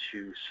way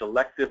to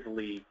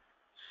selectively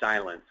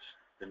silence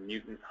the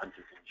mutant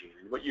Huntington gene.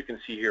 And what you can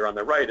see here on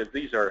the right is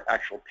these are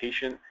actual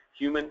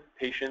human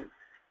patient,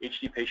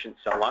 HD patient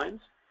cell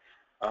lines.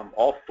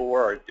 All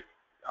four are,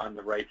 on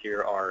the right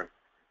here are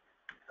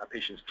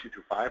patients 2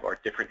 through 5 are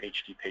different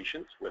HD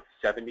patients with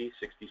 70,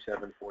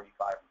 67,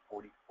 45, and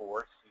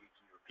 44 CAG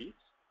repeats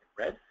in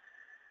red.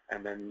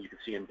 And then you can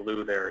see in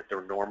blue they're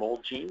normal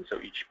genes, so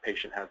each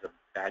patient has a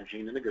bad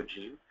gene and a good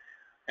gene.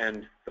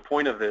 And the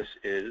point of this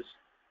is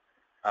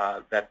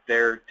that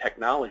their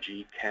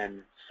technology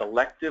can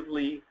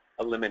selectively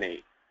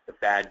eliminate the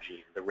bad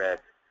gene, the red,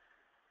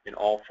 in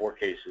all 4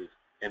 cases,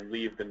 and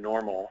leave the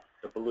normal,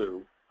 the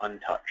blue,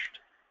 untouched.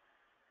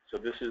 So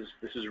this is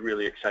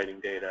really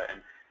exciting data,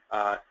 and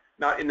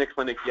not in the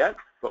clinic yet,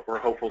 but we're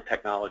hopeful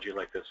technology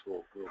like this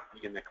will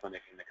be in the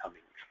clinic in the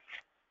coming years.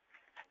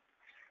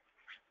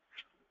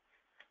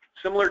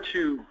 Similar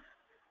to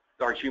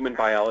our human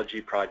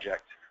biology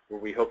project,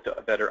 where we hope to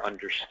better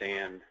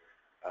understand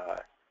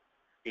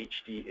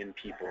HD in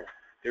people,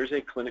 there's a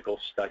clinical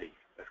study,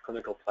 a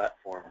clinical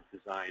platform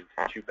designed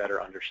to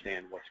better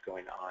understand what's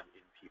going on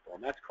in people,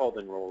 and that's called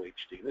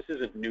Enroll-HD. This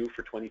isn't new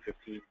for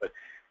 2015, but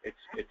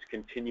it's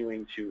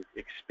continuing to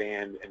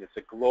expand, and it's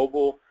a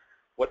global,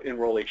 what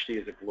Enroll-HD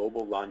is a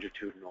global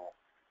longitudinal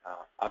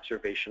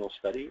observational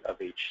study of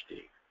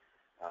HD.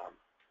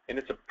 And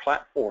it's a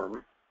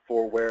platform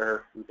for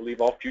where we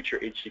believe all future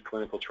HD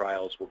clinical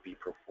trials will be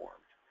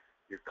performed.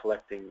 You're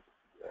collecting,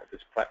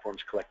 this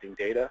platform's collecting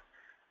data,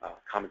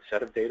 common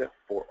set of data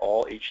for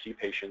all HD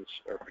patients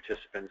or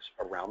participants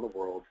around the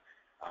world.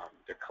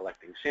 They're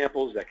collecting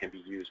samples that can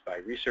be used by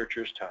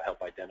researchers to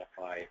help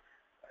identify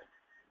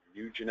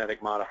new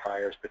genetic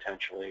modifiers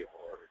potentially,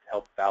 or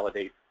help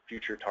validate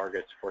future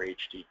targets for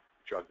HD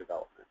drug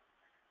development.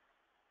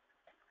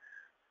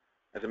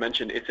 As I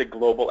mentioned, it's a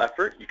global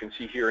effort. You can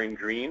see here in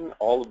green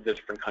all of the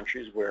different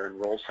countries where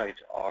enroll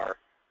sites are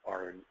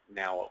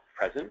now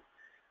present.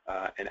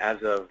 And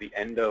as of the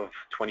end of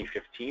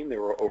 2015,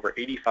 there were over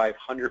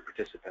 8,500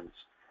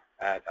 participants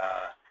at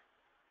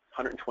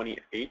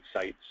 128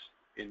 sites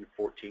in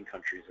 14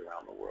 countries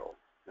around the world.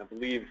 And I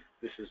believe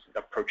this is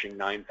approaching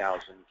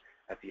 9,000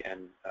 at the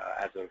end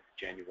as of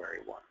January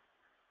 1.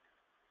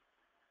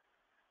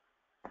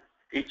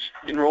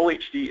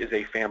 Enroll-HD is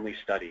a family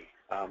study,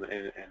 and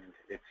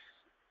it's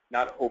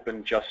not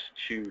open just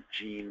to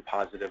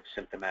gene-positive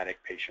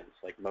symptomatic patients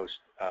like most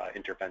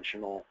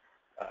interventional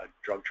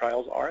drug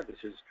trials are.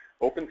 This is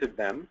open to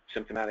them,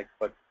 symptomatic,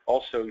 but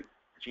also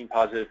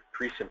gene-positive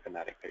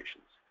pre-symptomatic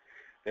patients.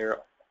 They're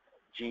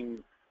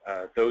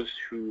those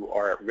who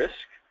are at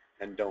risk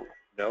and don't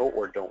know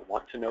or don't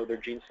want to know their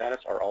gene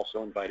status are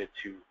also invited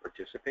to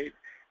participate,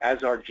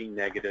 as are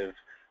gene-negative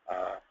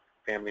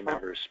family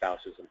members,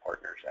 spouses, and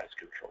partners as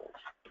controls.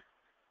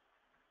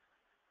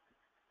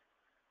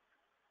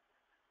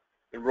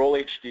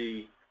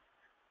 Enroll-HD,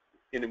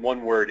 in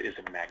one word, is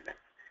a magnet.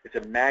 It's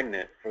a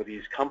magnet for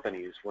these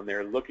companies when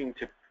they're looking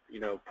to,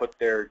 put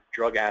their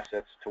drug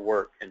assets to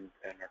work and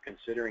are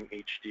considering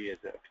HD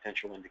as a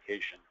potential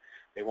indication.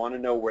 They want to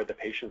know where the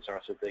patients are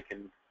so they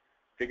can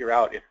figure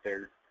out if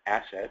their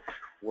asset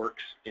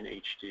works in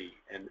HD.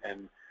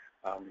 And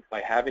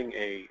by having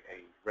a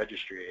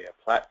registry, a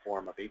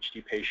platform of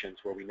HD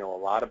patients where we know a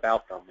lot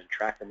about them and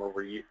track them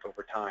over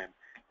time,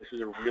 this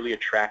is a really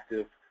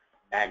attractive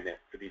magnet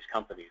for these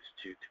companies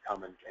to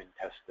come and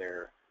test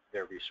their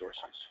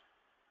resources.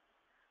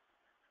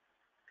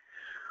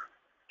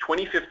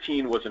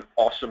 2015 was an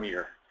awesome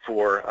year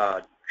for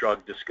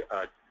drug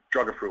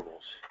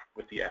approvals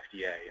with the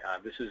FDA.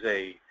 This is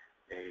a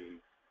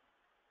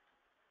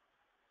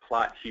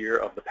plot here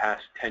of the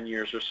past 10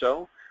 years or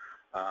so.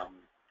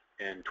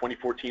 And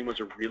 2014 was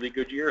a really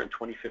good year, and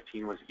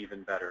 2015 was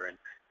even better. And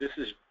this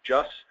is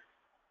just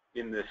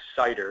in the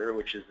CIDR,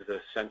 which is the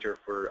Center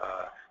for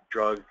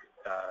Drug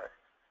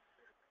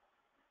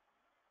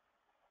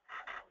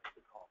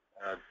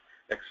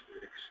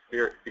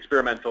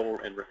Experimental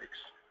and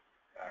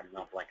I'm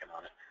not blanking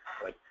on it,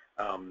 but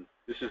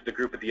this is the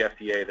group at the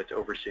FDA that's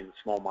overseeing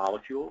small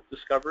molecule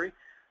discovery,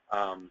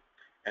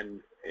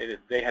 and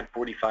they had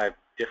 45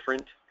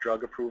 different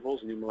drug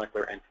approvals, new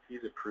molecular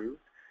entities approved.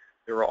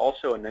 There were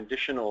also an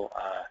additional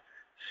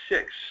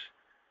 6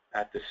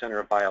 at the Center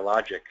of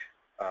Biologic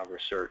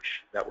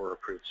Research that were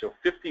approved. So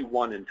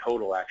 51 in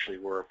total actually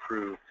were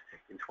approved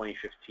in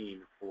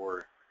 2015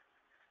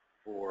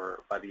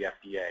 by the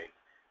FDA,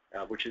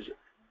 which is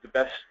the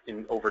best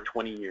in over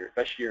 20 years,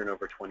 best year in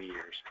over 20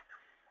 years.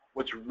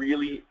 What's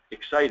really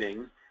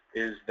exciting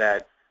is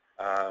that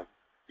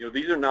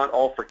these are not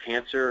all for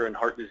cancer and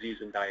heart disease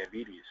and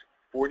diabetes.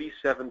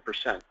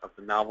 47% of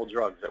the novel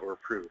drugs that were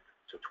approved,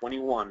 so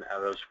 21 out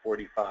of those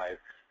 45,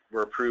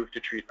 were approved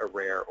to treat a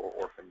rare or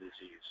orphan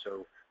disease.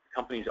 So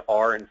companies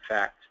are, in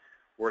fact,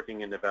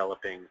 working and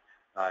developing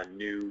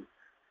new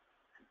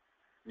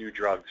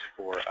drugs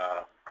for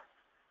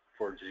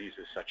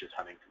diseases such as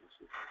Huntington's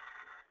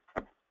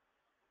disease.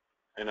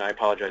 And I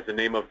apologize, the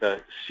name of the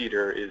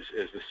CDER is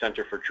the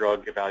Center for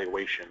Drug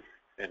Evaluation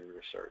and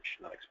Research,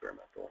 not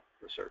experimental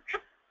research.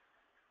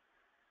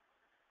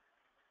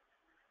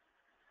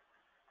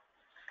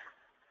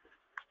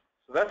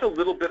 So that's a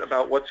little bit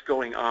about what's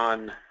going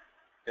on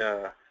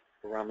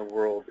around the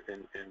world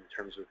in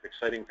terms of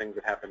exciting things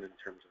that happen in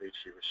terms of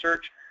HD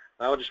research.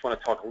 Now I just want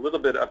to talk a little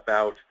bit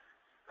about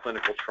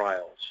clinical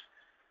trials.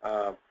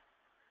 And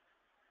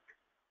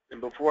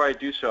before I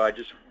do so, I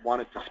just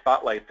wanted to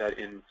spotlight that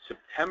in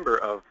September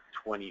of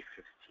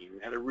 2015, we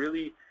had a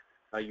really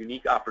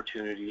unique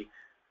opportunity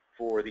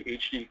for the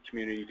HD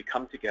community to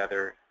come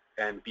together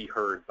and be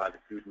heard by the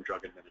Food and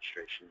Drug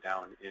Administration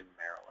down in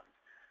Maryland.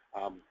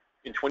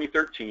 In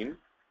 2013,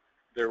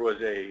 there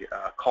was a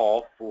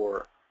call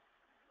for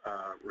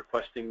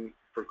requesting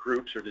for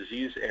groups or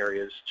disease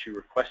areas to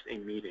request a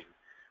meeting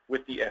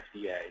with the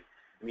FDA.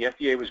 And the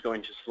FDA was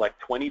going to select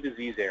 20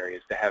 disease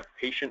areas to have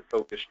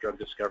patient-focused drug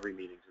discovery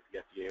meetings with the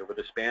FDA over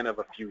the span of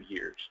a few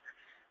years.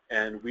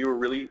 And we were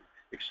really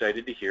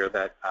excited to hear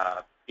that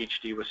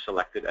HD was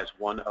selected as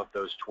one of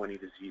those 20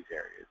 disease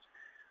areas.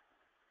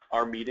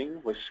 Our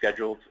meeting was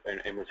scheduled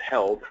and was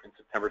held on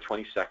September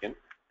 22nd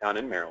down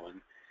in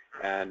Maryland.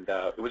 And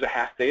it was a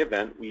half-day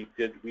event. We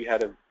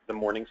had the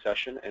morning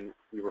session, and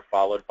we were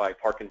followed by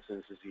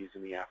Parkinson's disease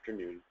in the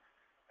afternoon.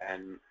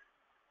 And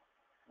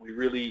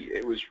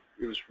it was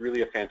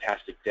really a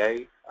fantastic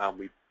day.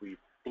 We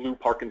blew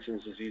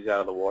Parkinson's disease out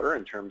of the water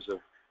in terms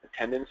of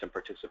attendance and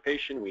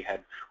participation. We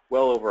had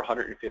well over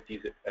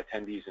 150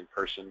 attendees in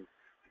person,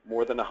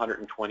 more than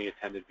 120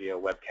 attended via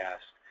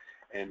webcast,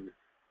 and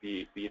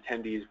the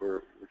attendees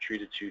were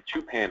treated to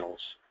 2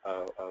 panels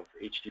of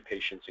HD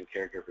patients and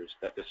caregivers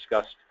that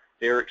discussed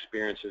their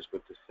experiences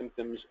with the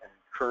symptoms and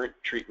current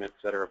treatments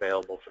that are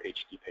available for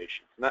HD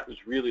patients. And that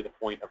was really the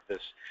point of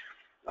this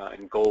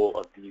and goal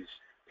of these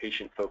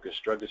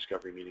patient-focused drug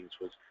discovery meetings,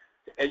 was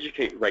to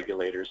educate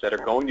regulators that are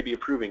going to be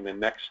approving the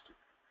next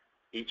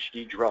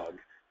HD drug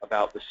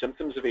about the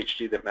symptoms of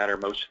HD that matter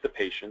most to the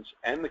patients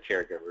and the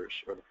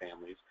caregivers or the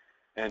families,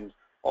 and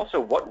also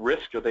what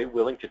risk are they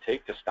willing to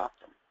take to stop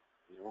them.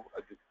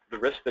 The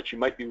risk that you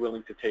might be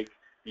willing to take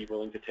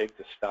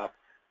to stop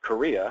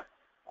chorea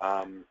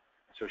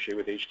associated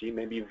with HD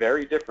may be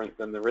very different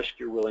than the risk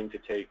you're willing to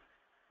take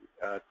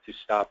to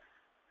stop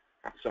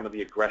some of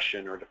the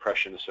aggression or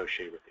depression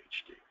associated with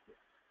HD.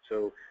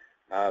 So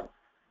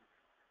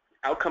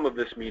outcome of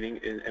this meeting,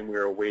 and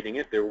we're awaiting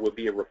it, there will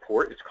be a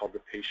report. It's called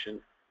the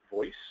Patient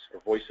Voice, or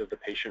Voice of the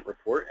Patient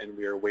Report, and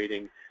we are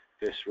awaiting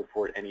this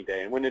report any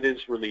day. And when it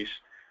is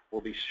released,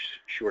 we'll be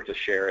sure to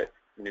share it,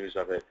 news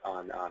of it,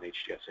 on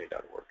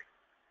hdsa.org.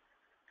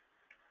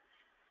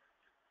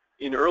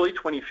 In early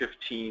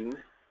 2015,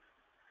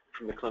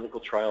 from the clinical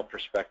trial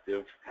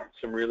perspective,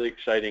 some really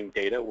exciting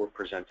data were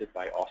presented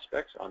by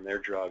Auspex on their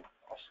drug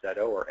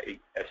Austedo, or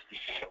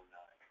SD809.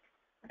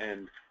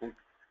 And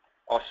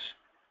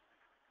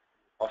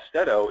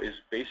Austedo is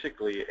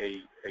basically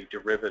a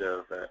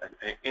derivative,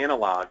 an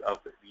analog of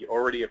the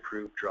already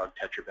approved drug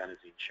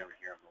tetrabenazine, shown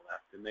here on the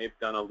left. And they've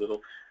done a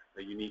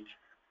unique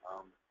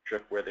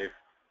trick where they've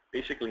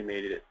basically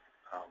made it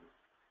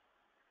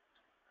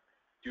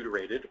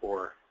deuterated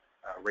or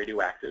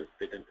radioactive.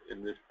 And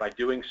by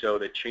doing so,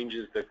 that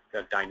changes the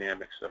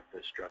dynamics of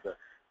this drug, the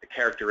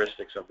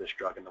characteristics of this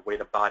drug, and the way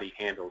the body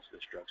handles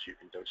this drug, so you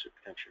can dose it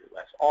potentially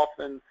less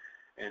often,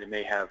 and it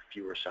may have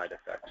fewer side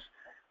effects.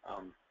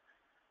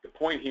 The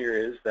point here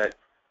is that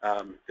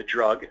the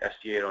drug,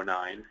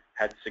 SD809,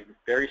 had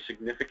very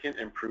significant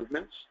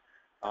improvements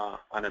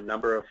on a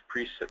number of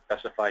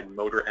pre-specified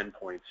motor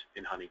endpoints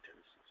in Huntington's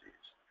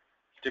disease,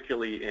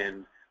 particularly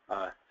in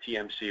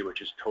TMC,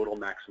 which is total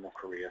maximal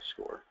chorea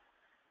score.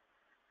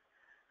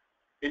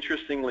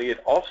 Interestingly,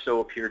 it also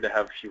appeared to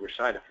have fewer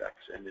side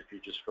effects, and if you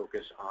just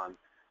focus on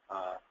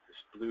this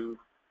blue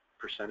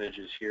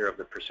percentages here of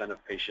the percent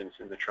of patients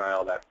in the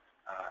trial that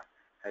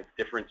had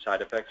different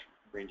side effects,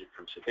 ranging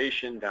from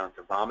sedation down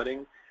to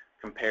vomiting,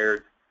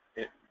 compared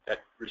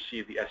that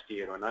received the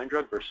SD809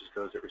 drug versus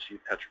those that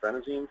received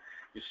tetrabenazine,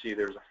 you see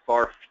there's a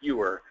far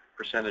fewer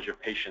percentage of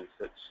patients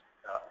that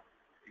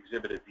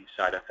exhibited these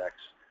side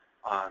effects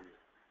on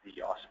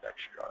the Auspex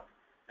drug.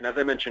 And as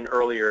I mentioned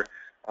earlier,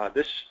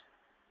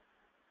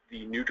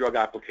 the new drug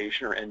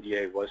application, or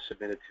NDA, was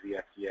submitted to the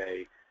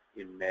FDA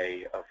in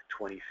May of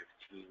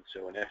 2015.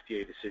 So an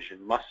FDA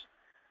decision must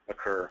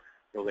occur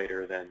no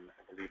later than,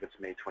 I believe it's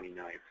May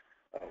 29th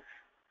of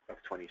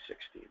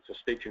 2016. So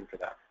stay tuned for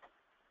that.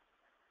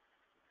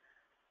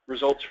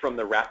 Results from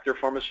the Raptor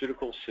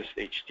Pharmaceuticals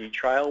CIST-HD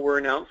trial were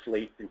announced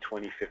late in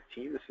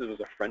 2015. This was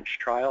a French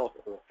trial,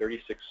 a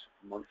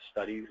 36-month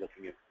study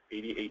looking at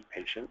 88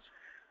 patients,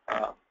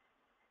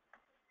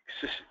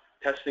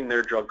 testing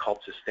their drug called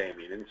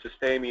cysteamine. And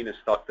cysteamine is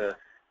thought to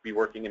be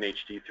working in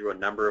HD through a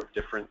number of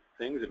different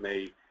things. It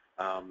may,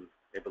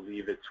 they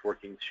believe it's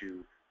working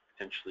to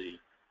potentially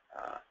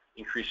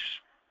increase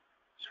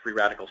free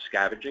radical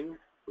scavenging,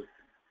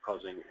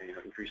 causing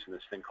increase in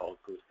this thing called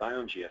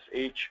glutathione,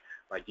 GSH,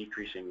 by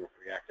decreasing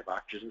reactive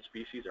oxygen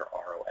species, or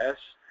ROS.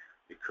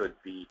 It could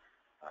be,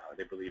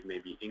 they believe,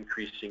 maybe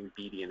increasing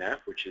BDNF,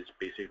 which is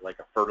basically like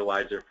a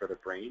fertilizer for the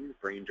brain,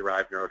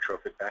 brain-derived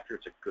neurotrophic factor.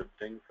 It's a good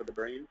thing for the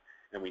brain,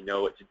 and we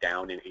know it's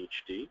down in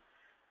HD.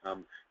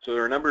 So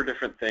there are a number of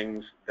different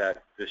things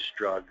that this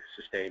drug,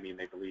 cysteamine,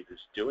 they believe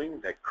is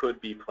doing that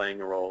could be playing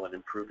a role in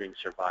improving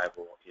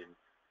survival in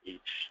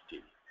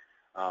HD.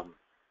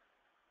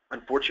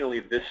 Unfortunately,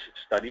 this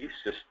study,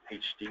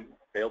 CIST-HD,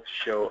 failed to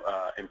show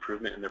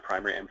improvement in their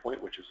primary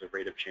endpoint, which is the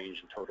rate of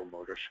change in total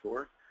motor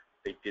score.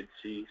 They did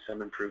see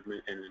some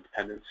improvement in the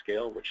independence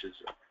scale, which is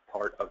a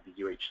part of the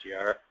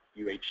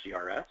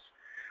UHDRS.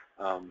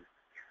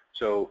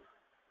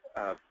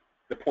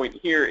 The point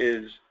here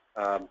is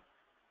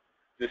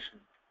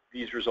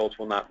these results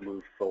will not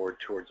move forward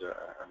towards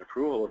an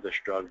approval of this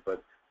drug,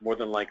 but more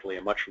than likely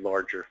a much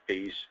larger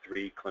phase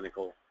 3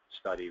 clinical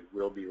study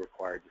will be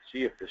required to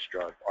see if this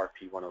drug,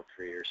 RP103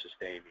 or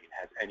cysteamine,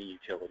 has any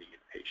utility in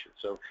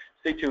patients. So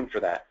stay tuned for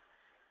that.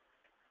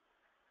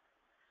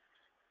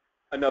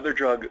 Another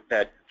drug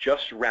that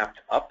just wrapped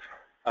up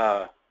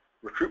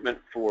recruitment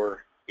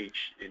for an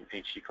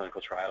HD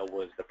clinical trial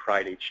was the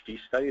PRIDE-HD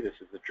study. This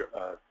is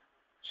a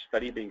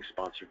study being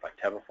sponsored by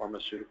Teva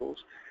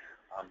Pharmaceuticals.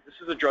 This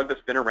is a drug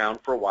that's been around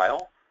for a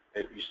while.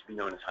 It used to be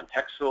known as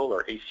Huntexal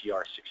or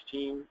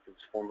ACR16. It was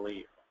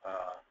formerly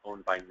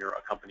owned by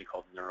a company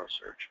called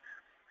Neurosurge.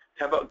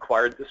 Teva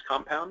acquired this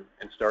compound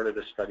and started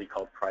a study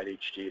called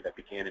PRIDE-HD that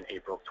began in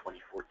April of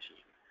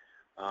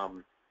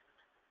 2014.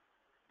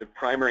 The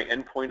primary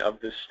endpoint of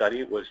this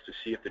study was to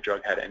see if the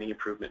drug had any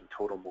improvement in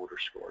total motor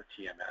score,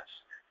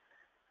 TMS.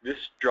 This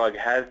drug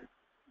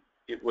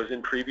it was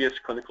in previous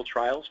clinical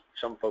trials.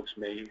 Some folks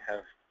may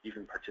have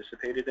even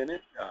participated in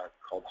it,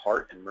 called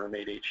HEART and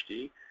MERMAID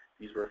HD.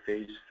 These were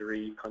phase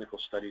 3 clinical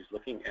studies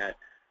looking at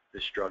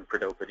this drug,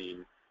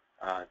 pridopidine.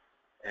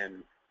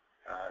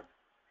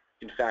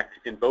 In fact,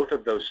 in both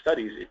of those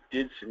studies, it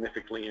did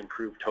significantly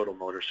improve total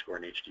motor score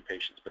in HD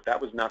patients, but that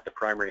was not the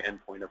primary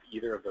endpoint of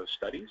either of those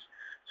studies,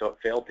 so it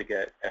failed to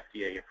get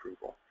FDA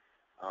approval.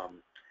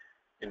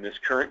 In this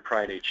current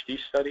PRIDE-HD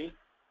study,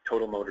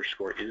 total motor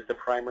score is the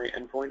primary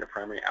endpoint, a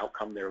primary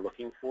outcome they're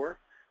looking for.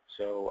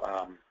 So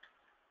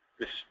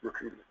the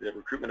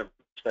recruitment of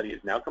the study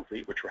is now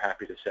complete, which we're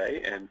happy to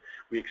say, and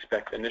we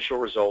expect initial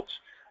results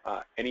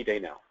any day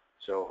now.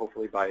 So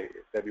hopefully by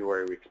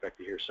February, we expect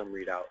to hear some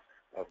readout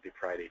of the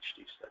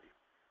PRIDE-HD study.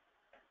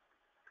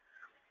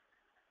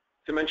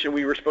 To mention,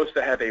 we were supposed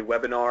to have a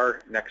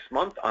webinar next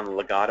month on the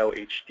Legato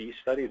HD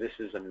study. This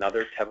is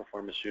another Teva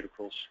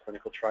Pharmaceuticals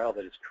clinical trial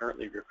that is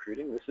currently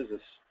recruiting. This is a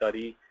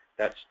study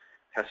that's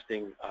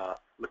testing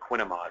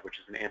laquinimod, which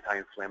is an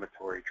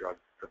anti-inflammatory drug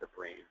for the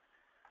brain.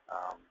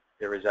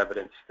 There is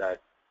evidence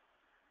that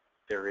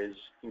there is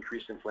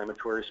increased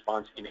inflammatory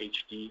response in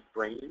HD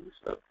brains,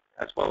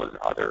 as well as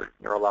other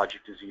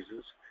neurologic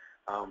diseases.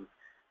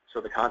 So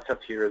the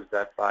concept here is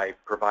that by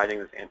providing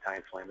this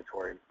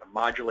anti-inflammatory,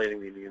 modulating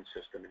the immune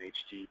system in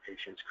HD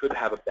patients could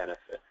have a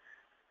benefit.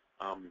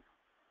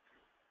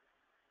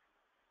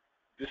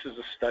 This is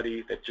a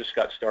study that just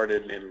got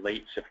started in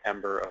late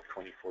September of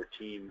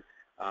 2014,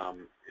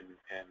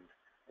 and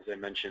as I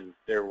mentioned,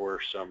 there were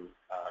some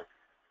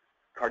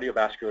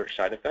cardiovascular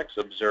side effects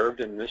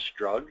observed in this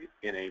drug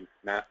in a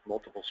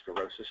multiple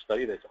sclerosis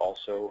study that's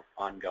also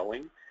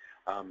ongoing.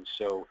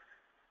 So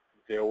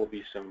there will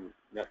be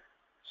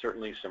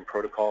certainly some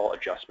protocol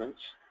adjustments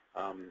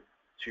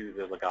to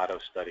the Legato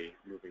study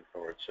moving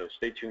forward. So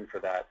stay tuned for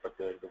that, but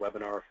the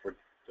webinar for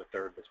the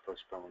 3rd was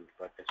postponed.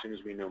 But as soon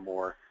as we know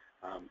more,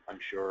 I'm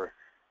sure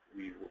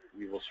we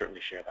will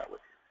certainly share that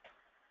with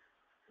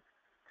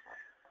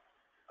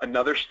you.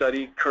 Another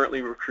study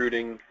currently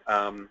recruiting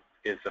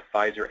is the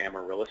Pfizer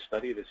Amaryllis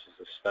study. This is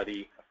a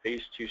study, a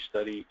phase 2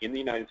 study in the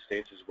United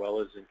States as well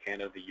as in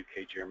Canada, the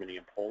UK, Germany,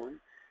 and Poland.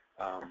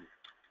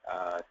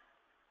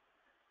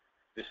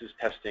 This is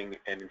testing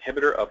an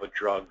inhibitor of a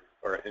drug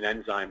or an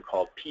enzyme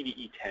called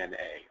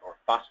PDE10A, or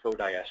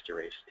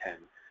phosphodiesterase 10.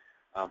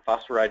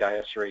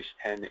 Phosphodiesterase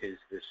 10 is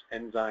this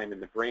enzyme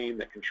in the brain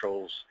that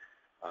controls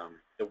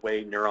the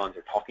way neurons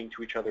are talking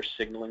to each other,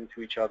 signaling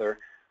to each other.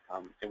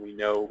 And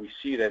we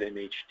see that in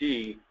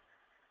HD,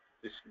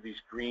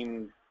 these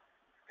green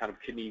kind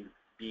of kidney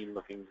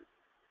bean-looking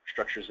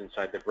structures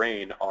inside the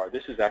brain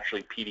this is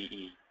actually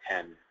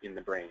PDE10 in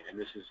the brain, and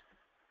this is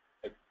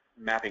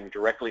mapping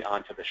directly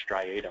onto the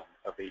striatum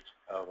of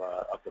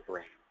the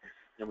brain.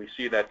 And we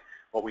see that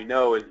what we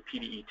know is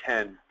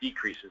PDE10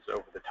 decreases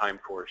over the time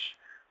course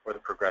or the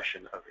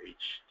progression of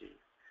HD.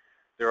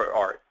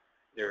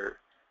 There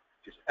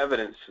is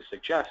evidence to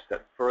suggest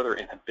that further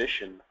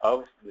inhibition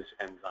of this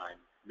enzyme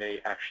may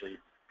actually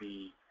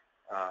be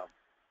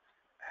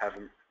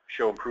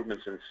show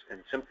improvements in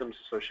symptoms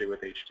associated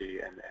with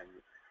HD, and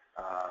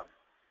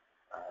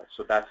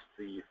so that's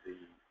the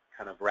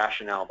kind of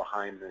rationale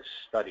behind this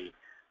study,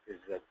 is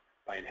that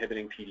by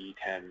inhibiting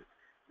PDE10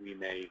 we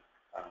may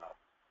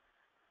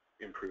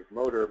improve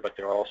motor, but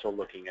they're also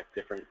looking at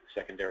different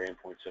secondary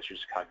endpoints such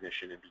as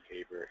cognition and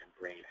behavior and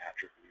brain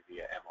atrophy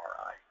via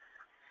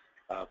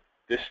MRI.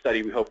 This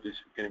study, we hope, is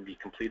going to be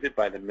completed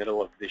by the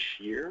middle of this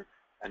year,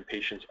 and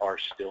patients are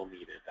still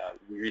needed.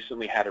 We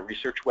recently had a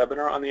research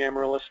webinar on the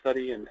Amaryllis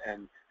study and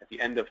at the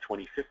end of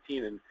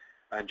 2015,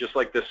 and just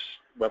like this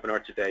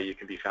webinar today, you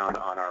can be found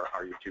on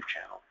our YouTube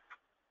channel.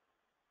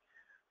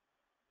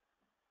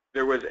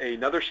 There was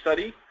another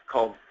study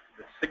called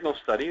the Signal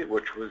study,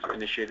 which was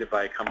initiated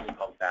by a company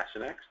called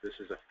Vasinex. This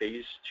is a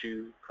phase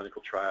 2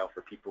 clinical trial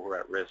for people who are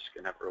at risk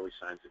and have early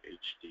signs of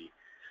HD.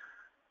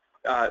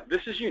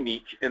 This is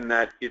unique in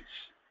that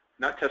it's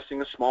not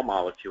testing a small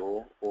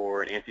molecule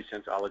or an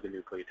antisense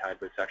oligonucleotide,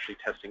 but it's actually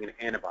testing an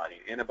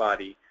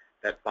antibody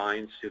that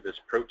binds to this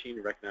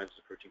protein, recognizes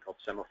a protein called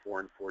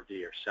semaphorin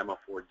 4D, or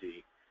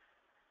SEMA4D.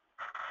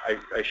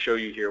 I show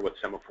you here what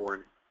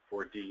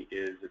SEMA4D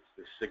is. It's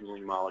the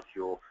signaling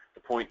molecule. The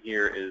point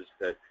here is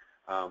that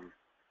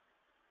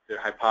the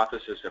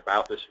hypothesis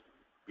about this,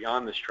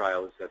 beyond this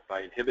trial, is that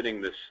by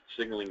inhibiting this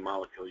signaling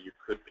molecule, you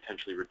could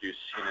potentially reduce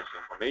CNS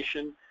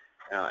inflammation,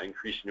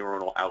 increase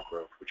neuronal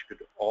outgrowth, which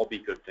could all be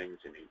good things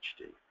in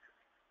HD.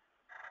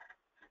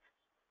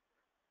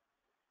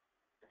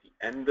 At the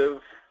end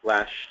of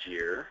last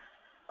year,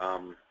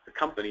 the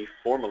company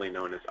formerly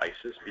known as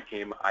ISIS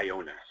became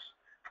Ionis,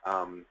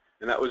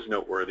 and that was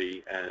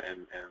noteworthy,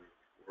 and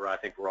I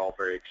think we're all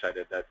very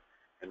excited that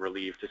and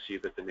relieved to see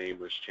that the name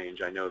was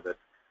changed. I know that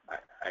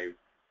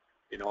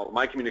in all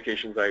my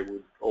communications, I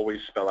would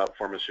always spell out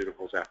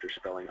pharmaceuticals after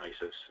spelling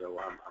ISIS, so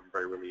I'm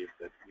very relieved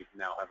that we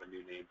now have a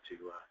new name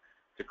to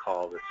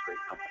call this great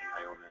company,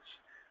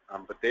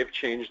 Ionis. But they've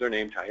changed their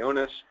name to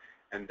Ionis,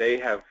 and they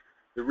have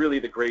really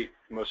the great,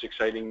 most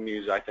exciting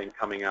news, I think,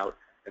 coming out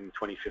in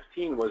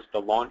 2015 was the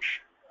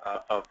launch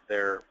of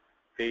their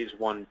phase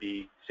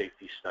 1b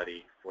safety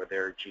study for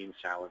their gene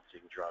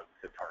silencing drug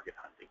to target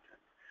Huntington.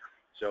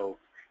 So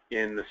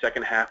in the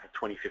second half of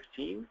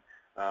 2015,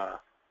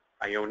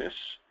 Ionis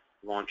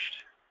launched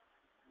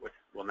what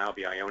will now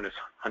be Ionis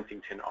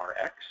Huntington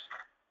RX,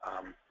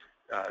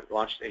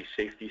 launched a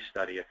safety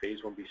study, a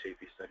phase 1b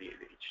safety study in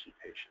HD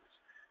patients.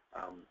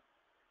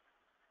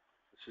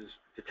 This is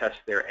to test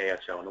their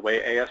ASO. And the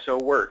way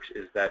ASO works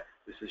is that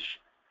this is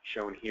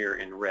shown here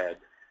in red.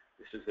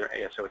 This is their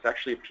ASO. It's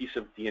actually a piece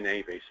of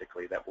DNA,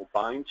 basically, that will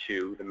bind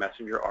to the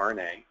messenger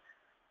RNA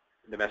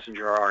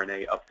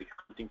of the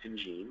Huntington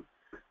gene,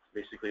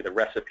 basically the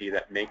recipe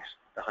that makes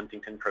the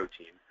Huntington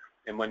protein.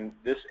 And when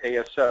this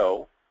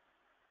ASO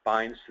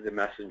binds to the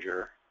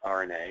messenger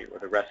RNA, or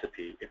the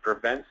recipe, it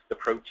prevents the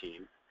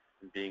protein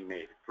from being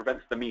made. It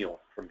prevents the meal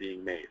from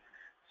being made.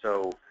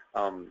 So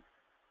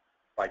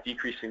by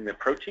decreasing the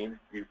protein,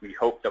 we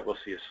hope that we'll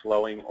see a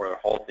slowing or a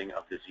halting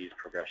of disease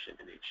progression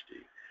in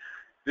HD.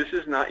 This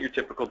is not your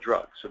typical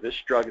drug. So this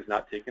drug is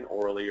not taken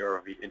orally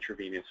or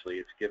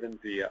intravenously. It's given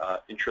via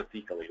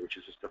intrathecally, which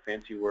is just a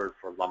fancy word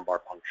for lumbar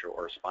puncture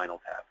or a spinal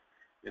tap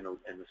in the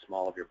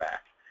small of your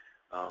back.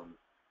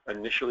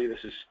 Initially,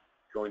 this is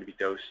going to be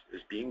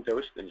being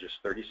dosed in just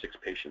 36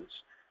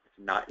 patients. It's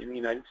not in the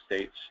United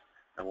States,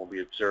 and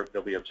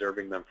they'll be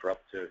observing them for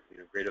up to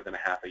greater than a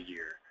half a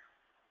year.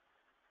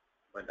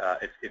 But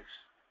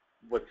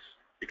what's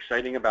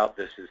exciting about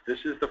this is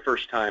the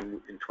first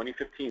time in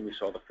 2015 we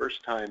saw the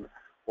first time,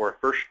 or a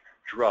first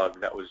drug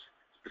that was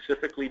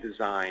specifically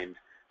designed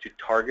to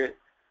target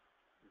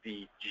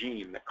the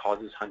gene that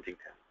causes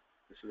Huntington.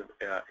 This is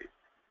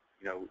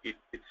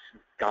it's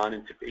gone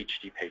into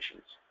HD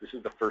patients. This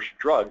is the first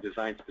drug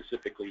designed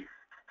specifically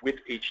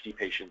with HD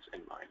patients in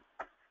mind.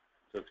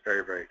 So it's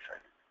very, very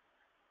exciting.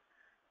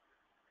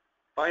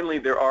 Finally,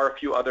 there are a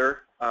few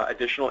other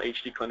additional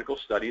HD clinical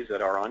studies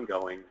that are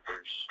ongoing.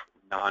 There's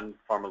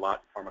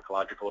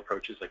non-pharmacological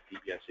approaches like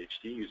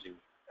DBS-HD using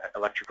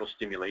electrical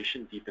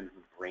stimulation deep into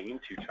the brain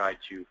to try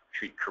to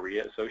treat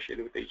chorea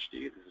associated with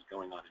HD. This is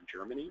going on in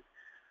Germany.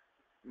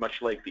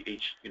 Much like the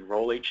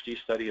Enroll-HD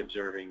study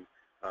observing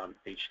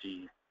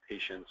HD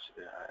patients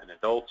and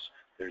adults,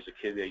 there's a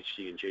Kid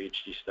HD and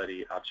JHD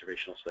study,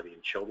 observational study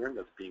in children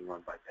that's being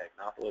run by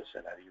Pagnopoulos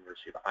at the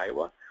University of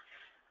Iowa.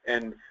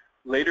 And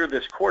later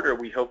this quarter,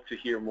 we hope to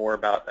hear more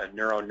about a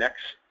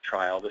NeuroNext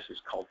trial. This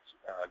is going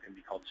to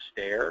be called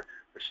STARE,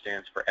 which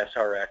stands for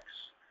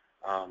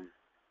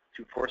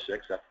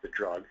SRX246, that's the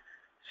drug,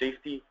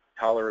 Safety,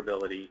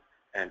 Tolerability,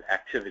 and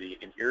Activity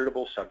in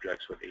Irritable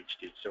Subjects with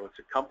HD. So it's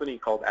a company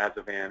called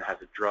Azavan,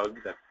 has a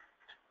drug that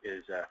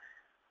is an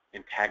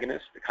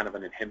antagonist, kind of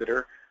an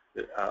inhibitor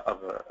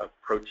of a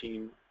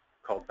protein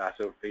called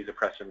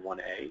vasopressin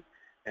 1A.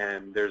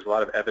 And there's a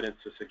lot of evidence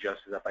to suggest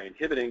that by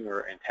inhibiting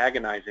or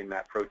antagonizing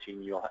that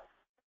protein, you'll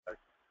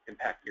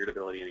impact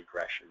irritability and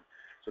aggression.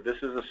 So this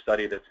is a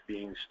study that's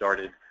being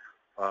started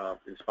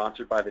been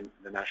sponsored by the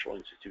National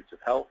Institutes of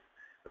Health.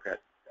 We've got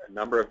a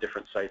number of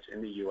different sites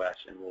in the U.S.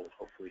 and will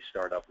hopefully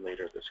start up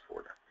later this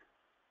quarter.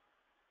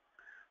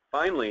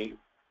 Finally,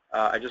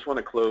 I just want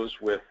to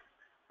close with,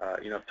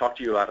 I've talked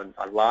to you about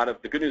a lot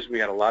of, the good news, we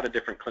had a lot of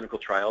different clinical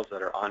trials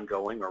that are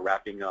ongoing or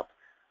wrapping up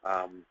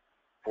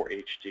for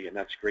HD, and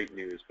that's great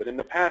news. But in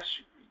the past,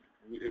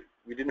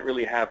 we didn't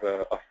really have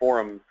a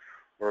forum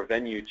or a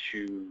venue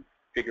to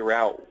figure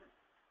out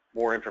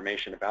more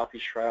information about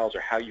these trials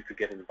or how you could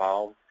get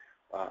involved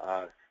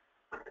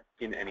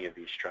in any of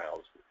these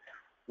trials.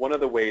 One of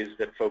the ways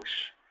that folks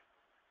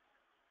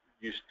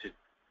used to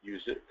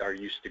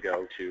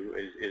go to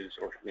is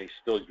or may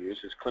still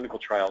use is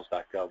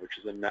clinicaltrials.gov, which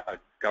is a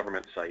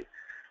government site.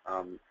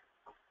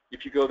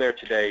 If you go there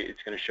today,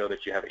 it's going to show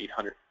that you have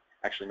 800,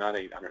 actually not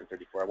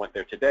 834. I went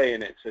there today,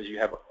 and it says you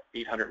have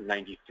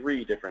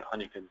 893 different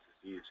Huntington's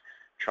disease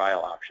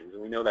trial options,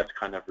 and we know that's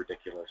kind of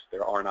ridiculous.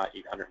 There are not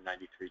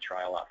 893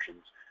 trial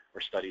options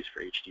or studies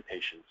for HD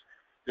patients.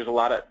 There's a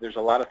lot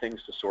of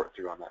things to sort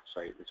through on that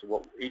site. And so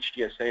what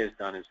HDSA has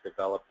done is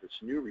develop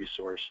this new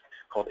resource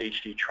called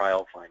HD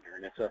Trial Finder,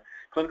 and it's a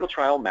clinical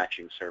trial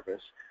matching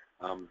service,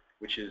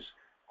 which is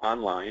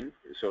online.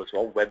 So it's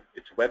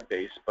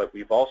web-based, but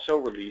we've also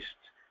released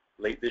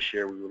late this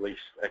year. We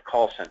released a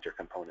call center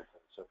component.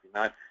 So if you're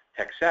not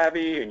tech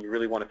savvy and you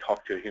really want to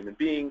talk to a human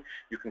being,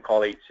 you can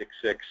call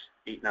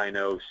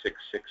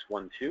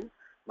 866-890-6612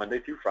 Monday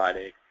through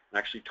Friday and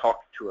actually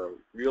talk to a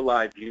real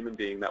live human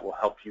being that will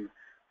help you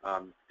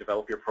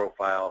develop your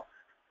profile,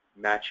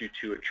 match you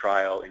to a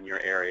trial in your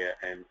area,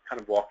 and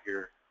kind of walk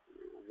you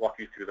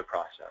through the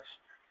process.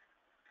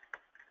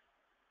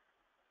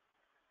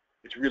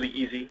 It's really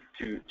easy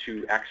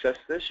to access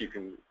this. You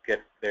can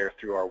get there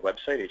through our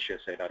website,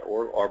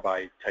 hdsa.org, or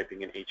by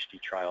typing in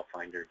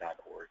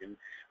hdtrialfinder.org. And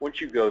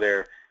once you go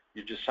there,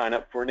 you just sign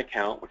up for an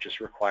account, which just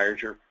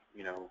requires your,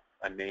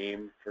 a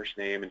name, first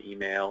name, an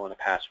email, and a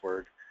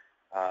password.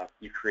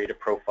 You create a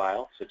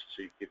profile, so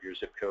you give your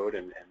zip code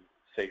and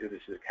say who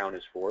this account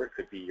is for. It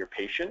could be your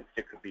patient,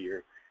 it could be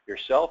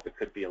yourself, it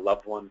could be a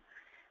loved one,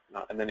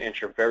 and then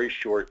answer a very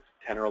short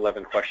 10 or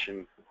 11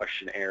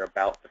 questionnaire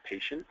about the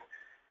patient.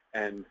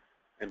 And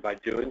by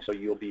doing so,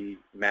 you'll be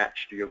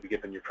matched, you'll be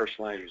given your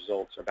personalized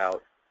results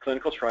about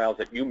clinical trials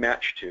that you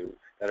match to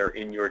that are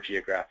in your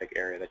geographic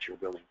area that you're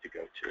willing to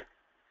go to.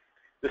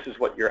 This is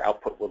what your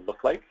output would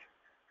look like.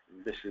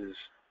 This is,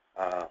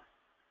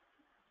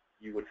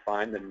 you would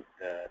find the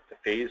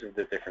phase of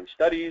the different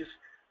studies,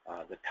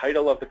 the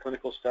title of the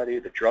clinical study,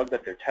 the drug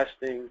that they're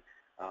testing,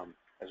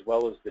 as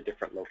well as the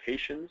different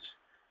locations.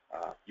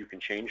 You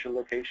can change the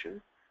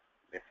location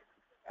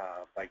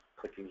by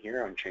clicking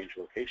here on change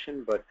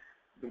location, but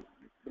the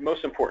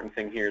most important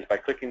thing here is by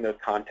clicking the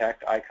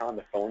contact icon,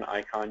 the phone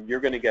icon, you're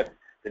going to get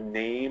the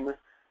name,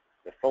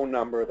 the phone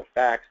number, the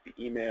fax, the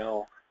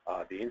email,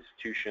 the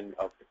institution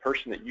of the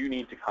person that you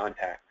need to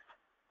contact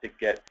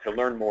to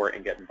learn more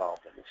and get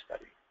involved in the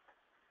study.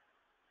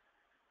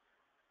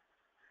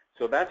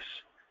 So that's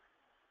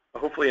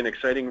hopefully an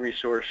exciting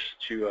resource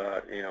to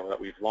that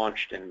we've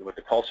launched, and with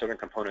the call center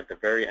component at the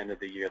very end of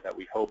the year that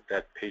we hope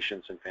that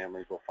patients and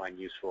families will find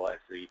useful as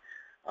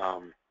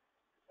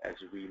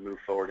we move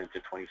forward into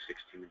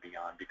 2016 and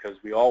beyond, because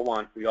we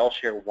all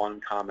share one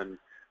common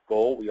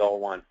goal. We all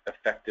want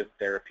effective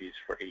therapies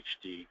for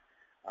HD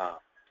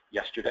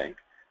yesterday,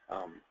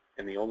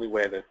 and the only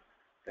way that's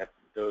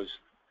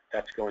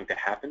going to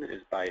happen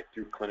is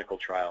through clinical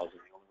trials, and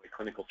the only way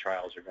clinical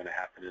trials are going to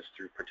happen is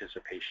through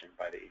participation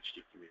by the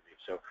HD community.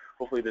 So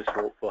hopefully this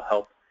will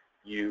help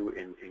you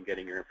in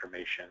getting your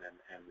information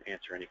and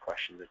answer any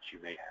questions that you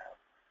may have.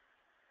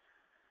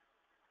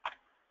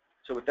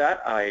 So with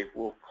that, I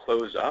will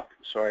close up.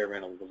 Sorry I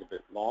ran a little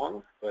bit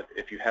long, but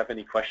if you have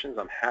any questions,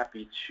 I'm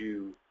happy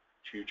to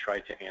try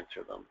to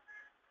answer them.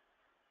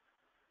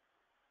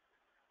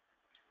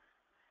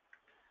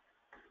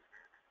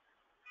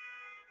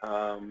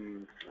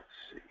 Let's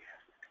see.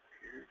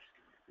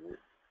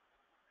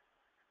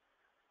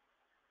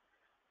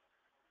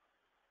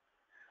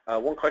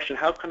 One question,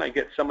 how can I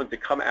get someone to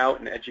come out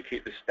and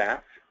educate the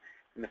staff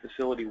in the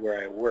facility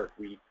where I work?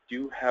 We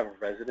do have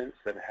residents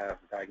that have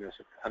diagnosis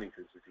of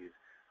Huntington's disease.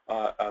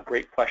 A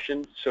great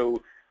question.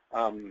 So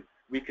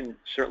we can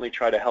certainly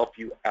try to help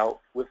you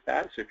out with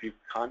that. So if you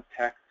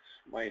contact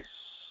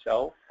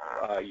myself,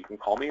 you can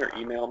call me or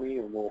email me,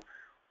 and we'll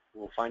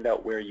find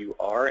out where you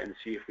are and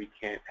see if we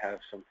can't have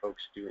some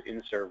folks do an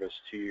in-service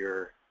to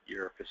your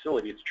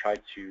facility to try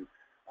to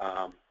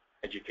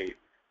educate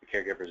the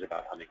caregivers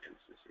about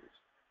Huntington's disease.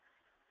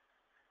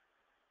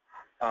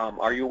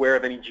 Are you aware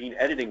of any gene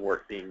editing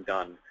work being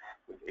done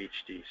with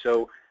HD?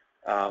 So,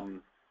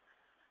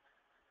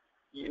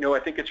 I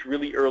think it's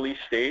really early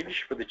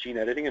stage for the gene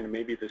editing, and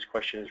maybe this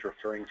question is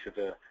referring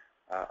to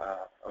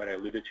what I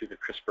alluded to, the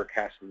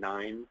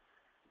CRISPR-Cas9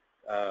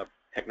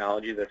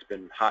 technology that's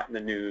been hot in the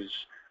news.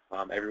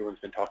 Everyone's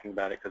been talking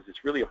about it because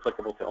it's really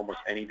applicable to almost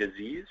any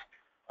disease.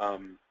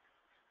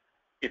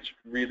 It's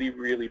really,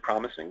 really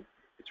promising.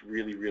 It's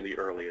really, really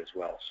early as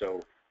well.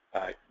 So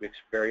it's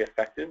very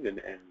effective,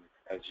 and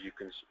as you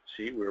can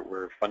see,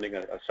 we're funding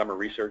a summer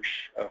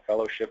research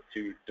fellowship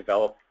to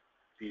develop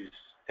these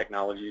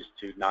technologies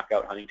to knock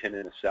out Huntingtin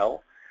in a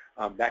cell.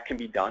 That can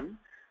be done,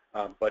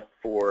 but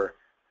for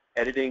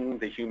editing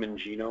the human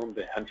genome,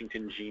 the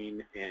Huntingtin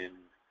gene in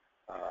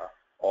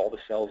all the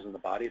cells in the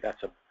body,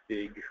 that's a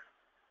big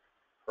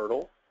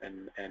hurdle,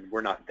 and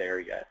we're not there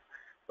yet.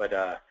 But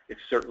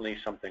it's certainly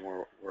something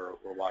we're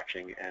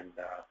watching, and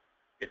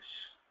it's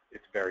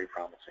very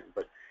promising.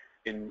 But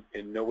in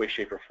no way,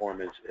 shape, or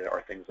form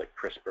are things like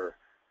CRISPR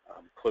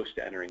close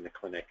to entering the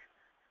clinic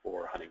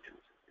for Huntington's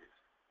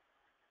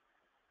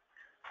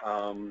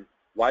disease.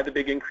 Why the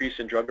big increase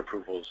in drug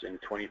approvals in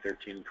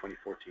 2013 and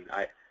 2014?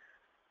 I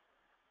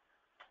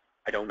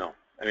don't know.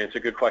 I mean, it's a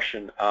good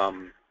question,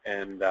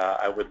 and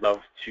I would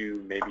love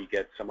to maybe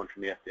get someone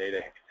from the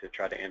FDA to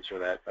try to answer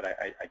that, but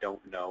I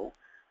don't know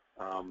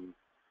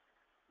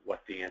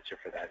what the answer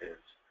for that is.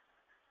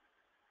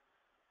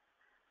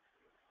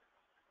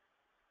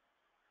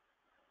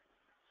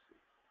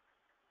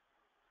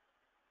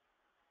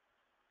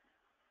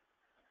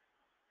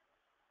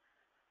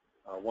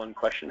 One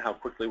question, how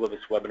quickly will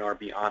this webinar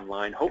be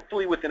online?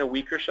 Hopefully within a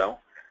week or so.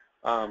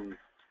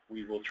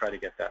 We will try to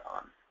get that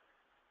on.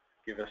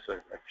 Give us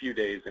a few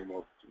days and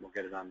we'll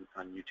get it on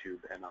YouTube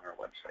and on our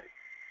website.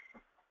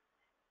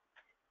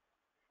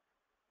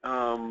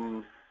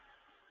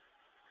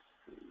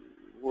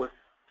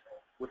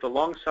 With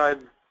alongside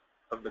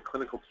of the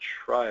clinical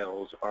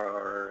trials,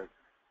 are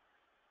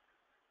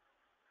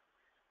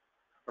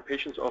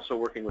patients also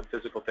working with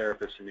physical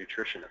therapists and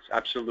nutritionists?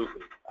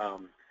 Absolutely.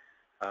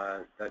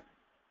 That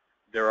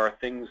there are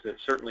things that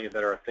certainly we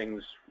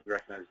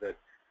recognize that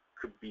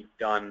could be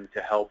done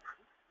to help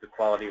the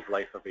quality of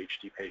life of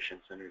HD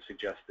patients, and we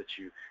suggest that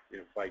you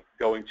know, by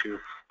going to,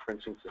 for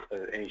instance,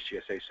 an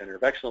HDSA Center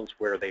of Excellence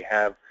where they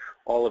have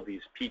all of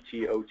these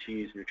PT,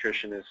 OTs,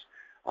 nutritionists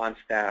on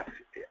staff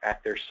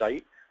at their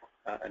site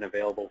and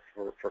available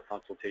for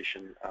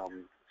consultation,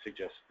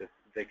 suggests that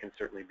they can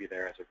certainly be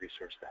there as a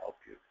resource to help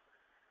you.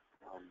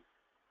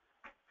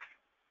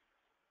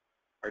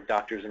 Are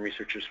doctors and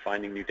researchers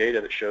finding new data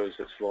that shows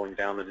that slowing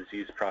down the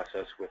disease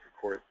process with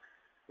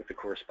the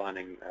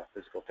corresponding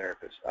physical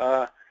therapist?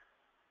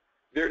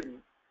 There's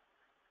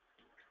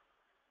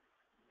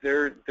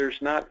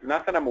not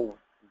that I'm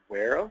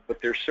aware of, but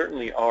there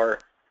certainly are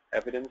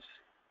evidence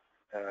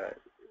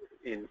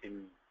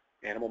in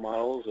animal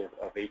models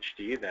of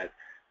HD that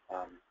you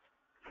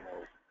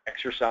know,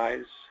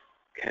 exercise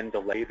can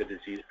delay the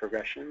disease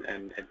progression,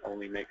 and it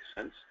only makes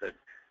sense that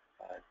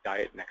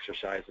diet and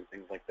exercise and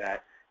things like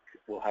that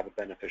will have a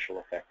beneficial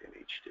effect in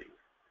HD.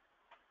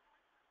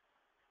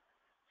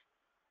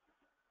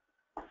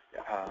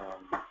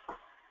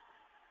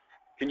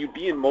 Can you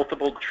be in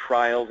multiple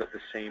trials at the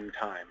same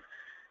time?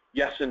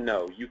 Yes and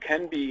no. You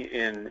can be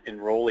in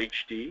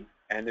Enroll-HD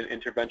and an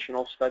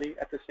interventional study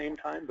at the same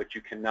time, but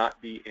you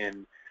cannot be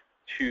in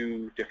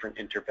 2 different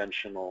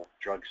interventional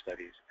drug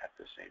studies at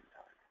the same time.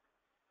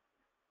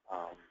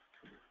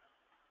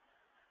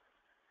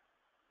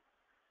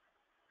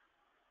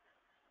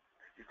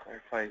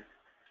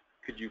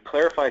 Could you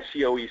clarify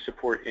COE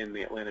support in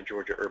the Atlanta,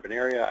 Georgia urban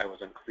area? I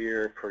was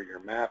unclear per your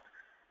map.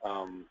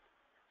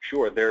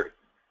 Sure, there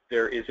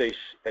is a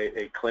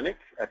clinic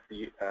at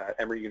the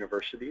Emory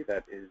University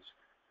that is,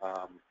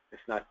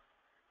 it's not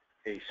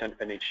an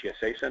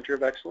HDSA Center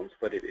of Excellence,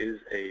 but it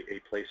is a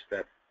place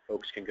that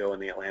folks can go in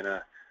the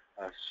Atlanta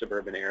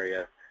suburban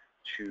area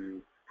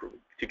to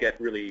get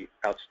really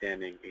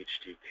outstanding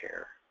HD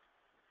care.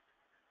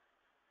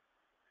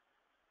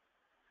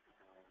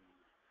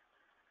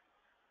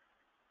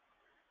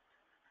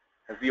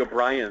 Has the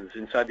O'Briens,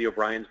 inside the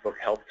O'Brien's book,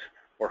 helped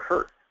or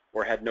hurt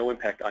or had no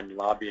impact on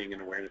lobbying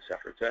and awareness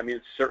efforts? I mean,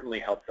 it's certainly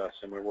helped us,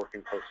 and we're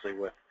working closely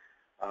with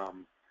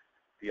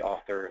the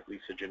author,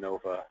 Lisa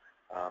Genova,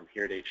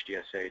 here at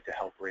HDSA to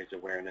help raise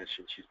awareness,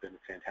 and she's been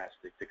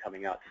fantastic to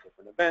coming out to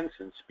different events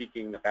and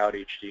speaking about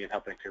HD and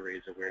helping to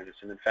raise awareness.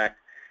 And in fact,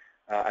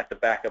 at the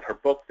back of her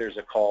book, there's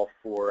a call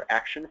for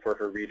action for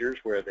her readers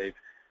where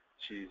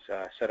she's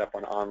set up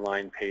an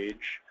online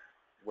page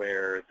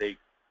where they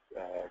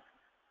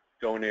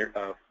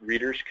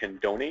readers can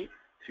donate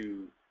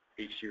to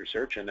HD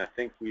research, and I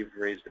think we've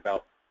raised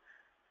about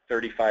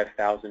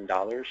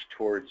 $35,000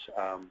 towards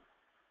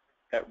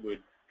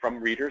from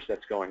readers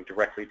that's going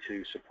directly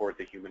to support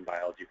the Human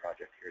Biology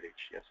Project here at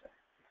HDSA.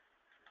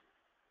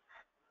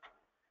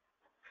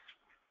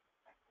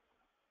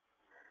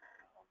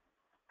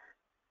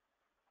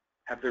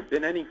 Have there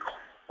been any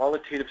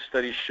qualitative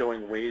studies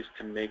showing ways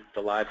to make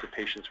the lives of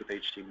patients with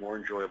HD more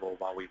enjoyable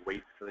while we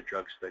wait for the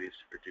drug studies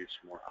to produce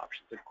more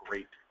options? A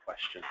great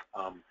question.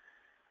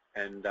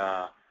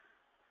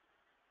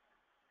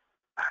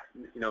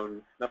 You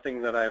know,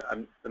 nothing that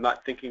I'm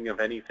not thinking of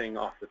anything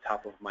off the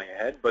top of my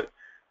head, but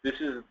this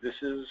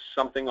is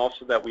something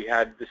also that we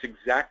had. This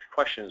exact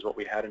question is what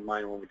we had in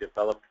mind when we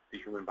developed the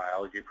Human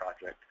Biology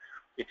Project.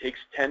 It takes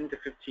 10 to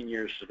 15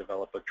 years to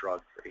develop a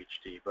drug for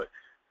HD, but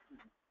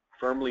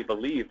firmly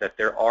believe that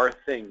there are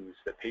things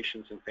that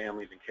patients and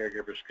families and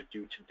caregivers could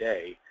do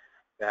today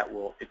that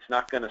it's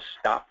not going to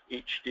stop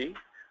HD,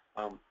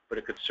 but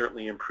it could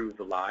certainly improve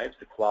the lives,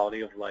 the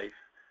quality of life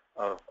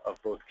of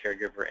both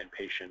caregiver and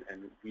patient.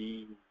 And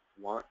we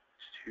want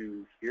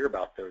to hear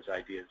about those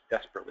ideas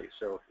desperately.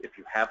 So if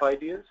you have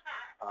ideas,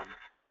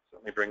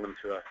 certainly bring them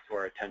to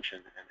our attention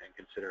and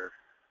consider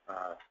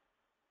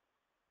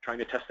trying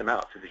to test them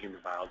out through the Human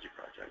Biology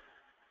Project.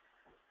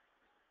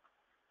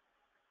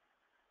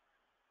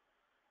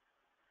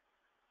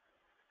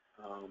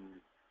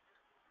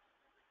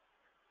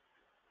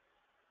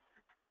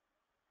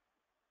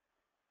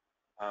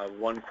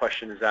 One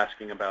question is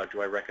asking about,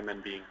 do I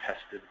recommend being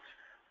tested?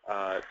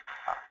 I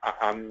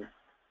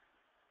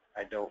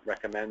don't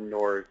recommend,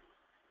 nor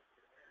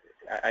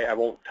I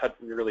won't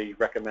really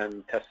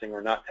recommend testing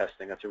or not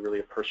testing. That's really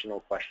a personal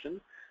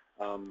question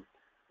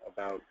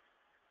about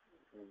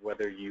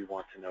whether you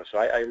want to know. So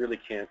I really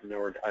can't,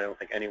 nor I don't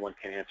think anyone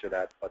can answer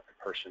that but the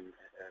person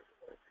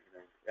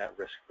at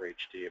risk for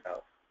HD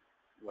about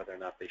whether or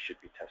not they should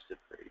be tested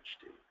for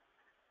HD.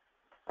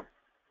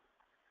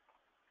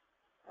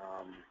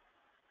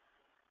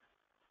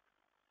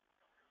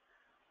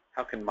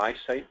 How can my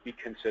site be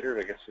considered?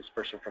 I guess this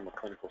person from a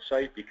clinical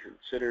site be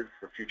considered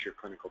for future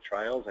clinical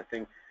trials. I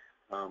think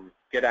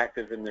get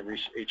active in the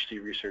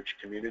HD research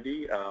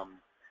community.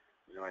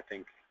 I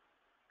think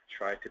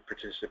try to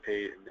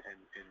participate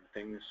in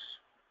things,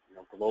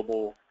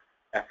 global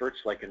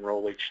efforts like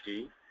Enroll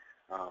HD.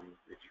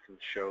 If you can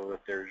show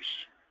that there's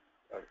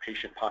a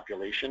patient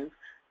population,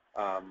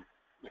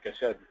 like I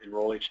said,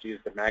 Enroll HD is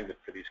the magnet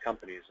for these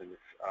companies, and if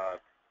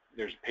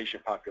there's a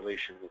patient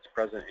population that's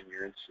present in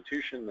your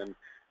institution, then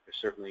there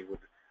certainly would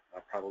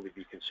probably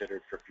be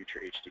considered for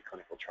future HD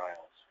clinical trials.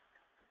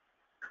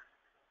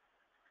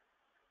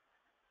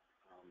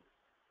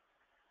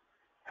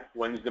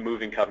 When's the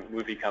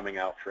movie coming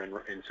out for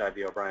Inside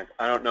the O'Briens?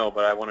 I don't know,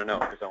 but I want to know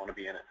because I want to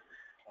be in it,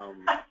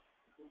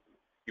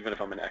 even if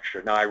I'm an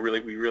extra. No,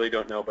 we really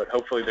don't know, but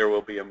hopefully there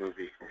will be a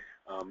movie.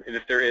 And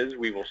if there is,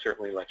 we will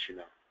certainly let you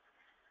know.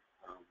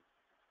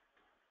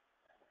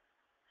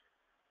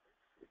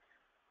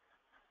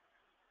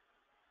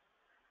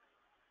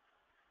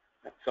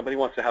 If somebody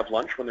wants to have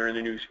lunch when they're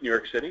in New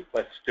York City,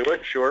 let's do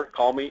it. Sure,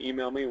 call me,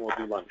 email me, and we'll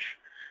do lunch.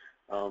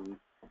 That'd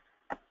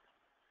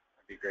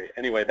be great.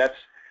 Anyway, I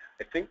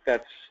think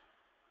that's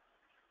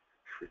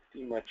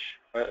pretty much.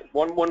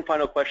 One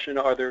final question: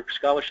 are there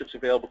scholarships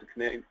available to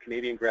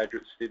Canadian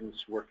graduate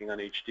students working on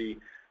HD?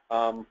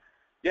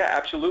 Yeah,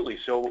 absolutely.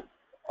 So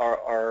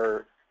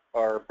our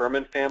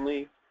Berman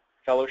Family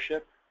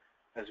Fellowship,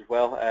 as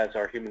well as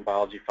our Human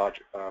Biology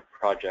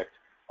Project,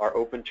 are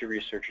open to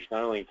researchers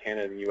not only in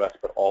Canada and the U.S.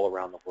 but all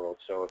around the world.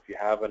 So if you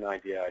have an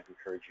idea, I'd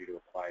encourage you to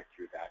apply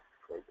through that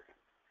program.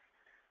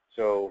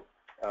 So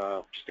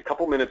just a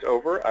couple minutes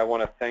over. I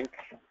want to thank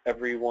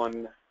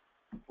everyone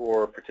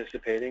for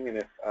participating, and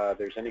if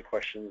there's any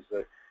questions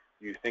that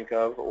you think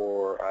of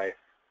or I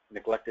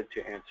neglected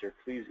to answer,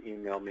 please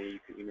email me. You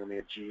can email me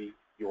at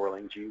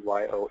gyohrling,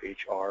 GYOHRLING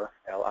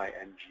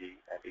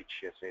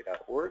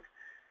 @hgsa.org,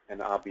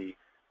 and I'll be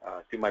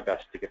do my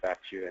best to get back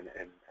to you and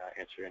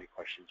answer any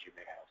questions you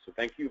may have. So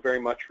thank you very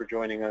much for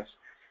joining us,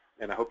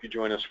 and I hope you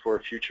join us for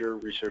a future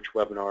research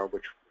webinar,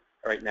 which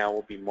right now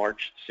will be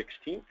March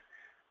 16th,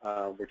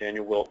 where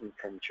Daniel Wilton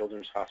from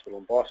Children's Hospital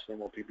in Boston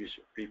will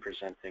be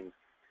presenting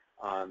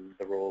on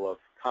the role of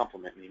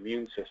complement in the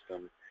immune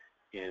system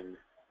in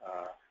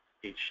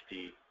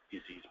HD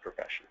disease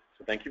prevention.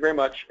 So thank you very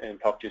much, and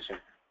talk to you soon.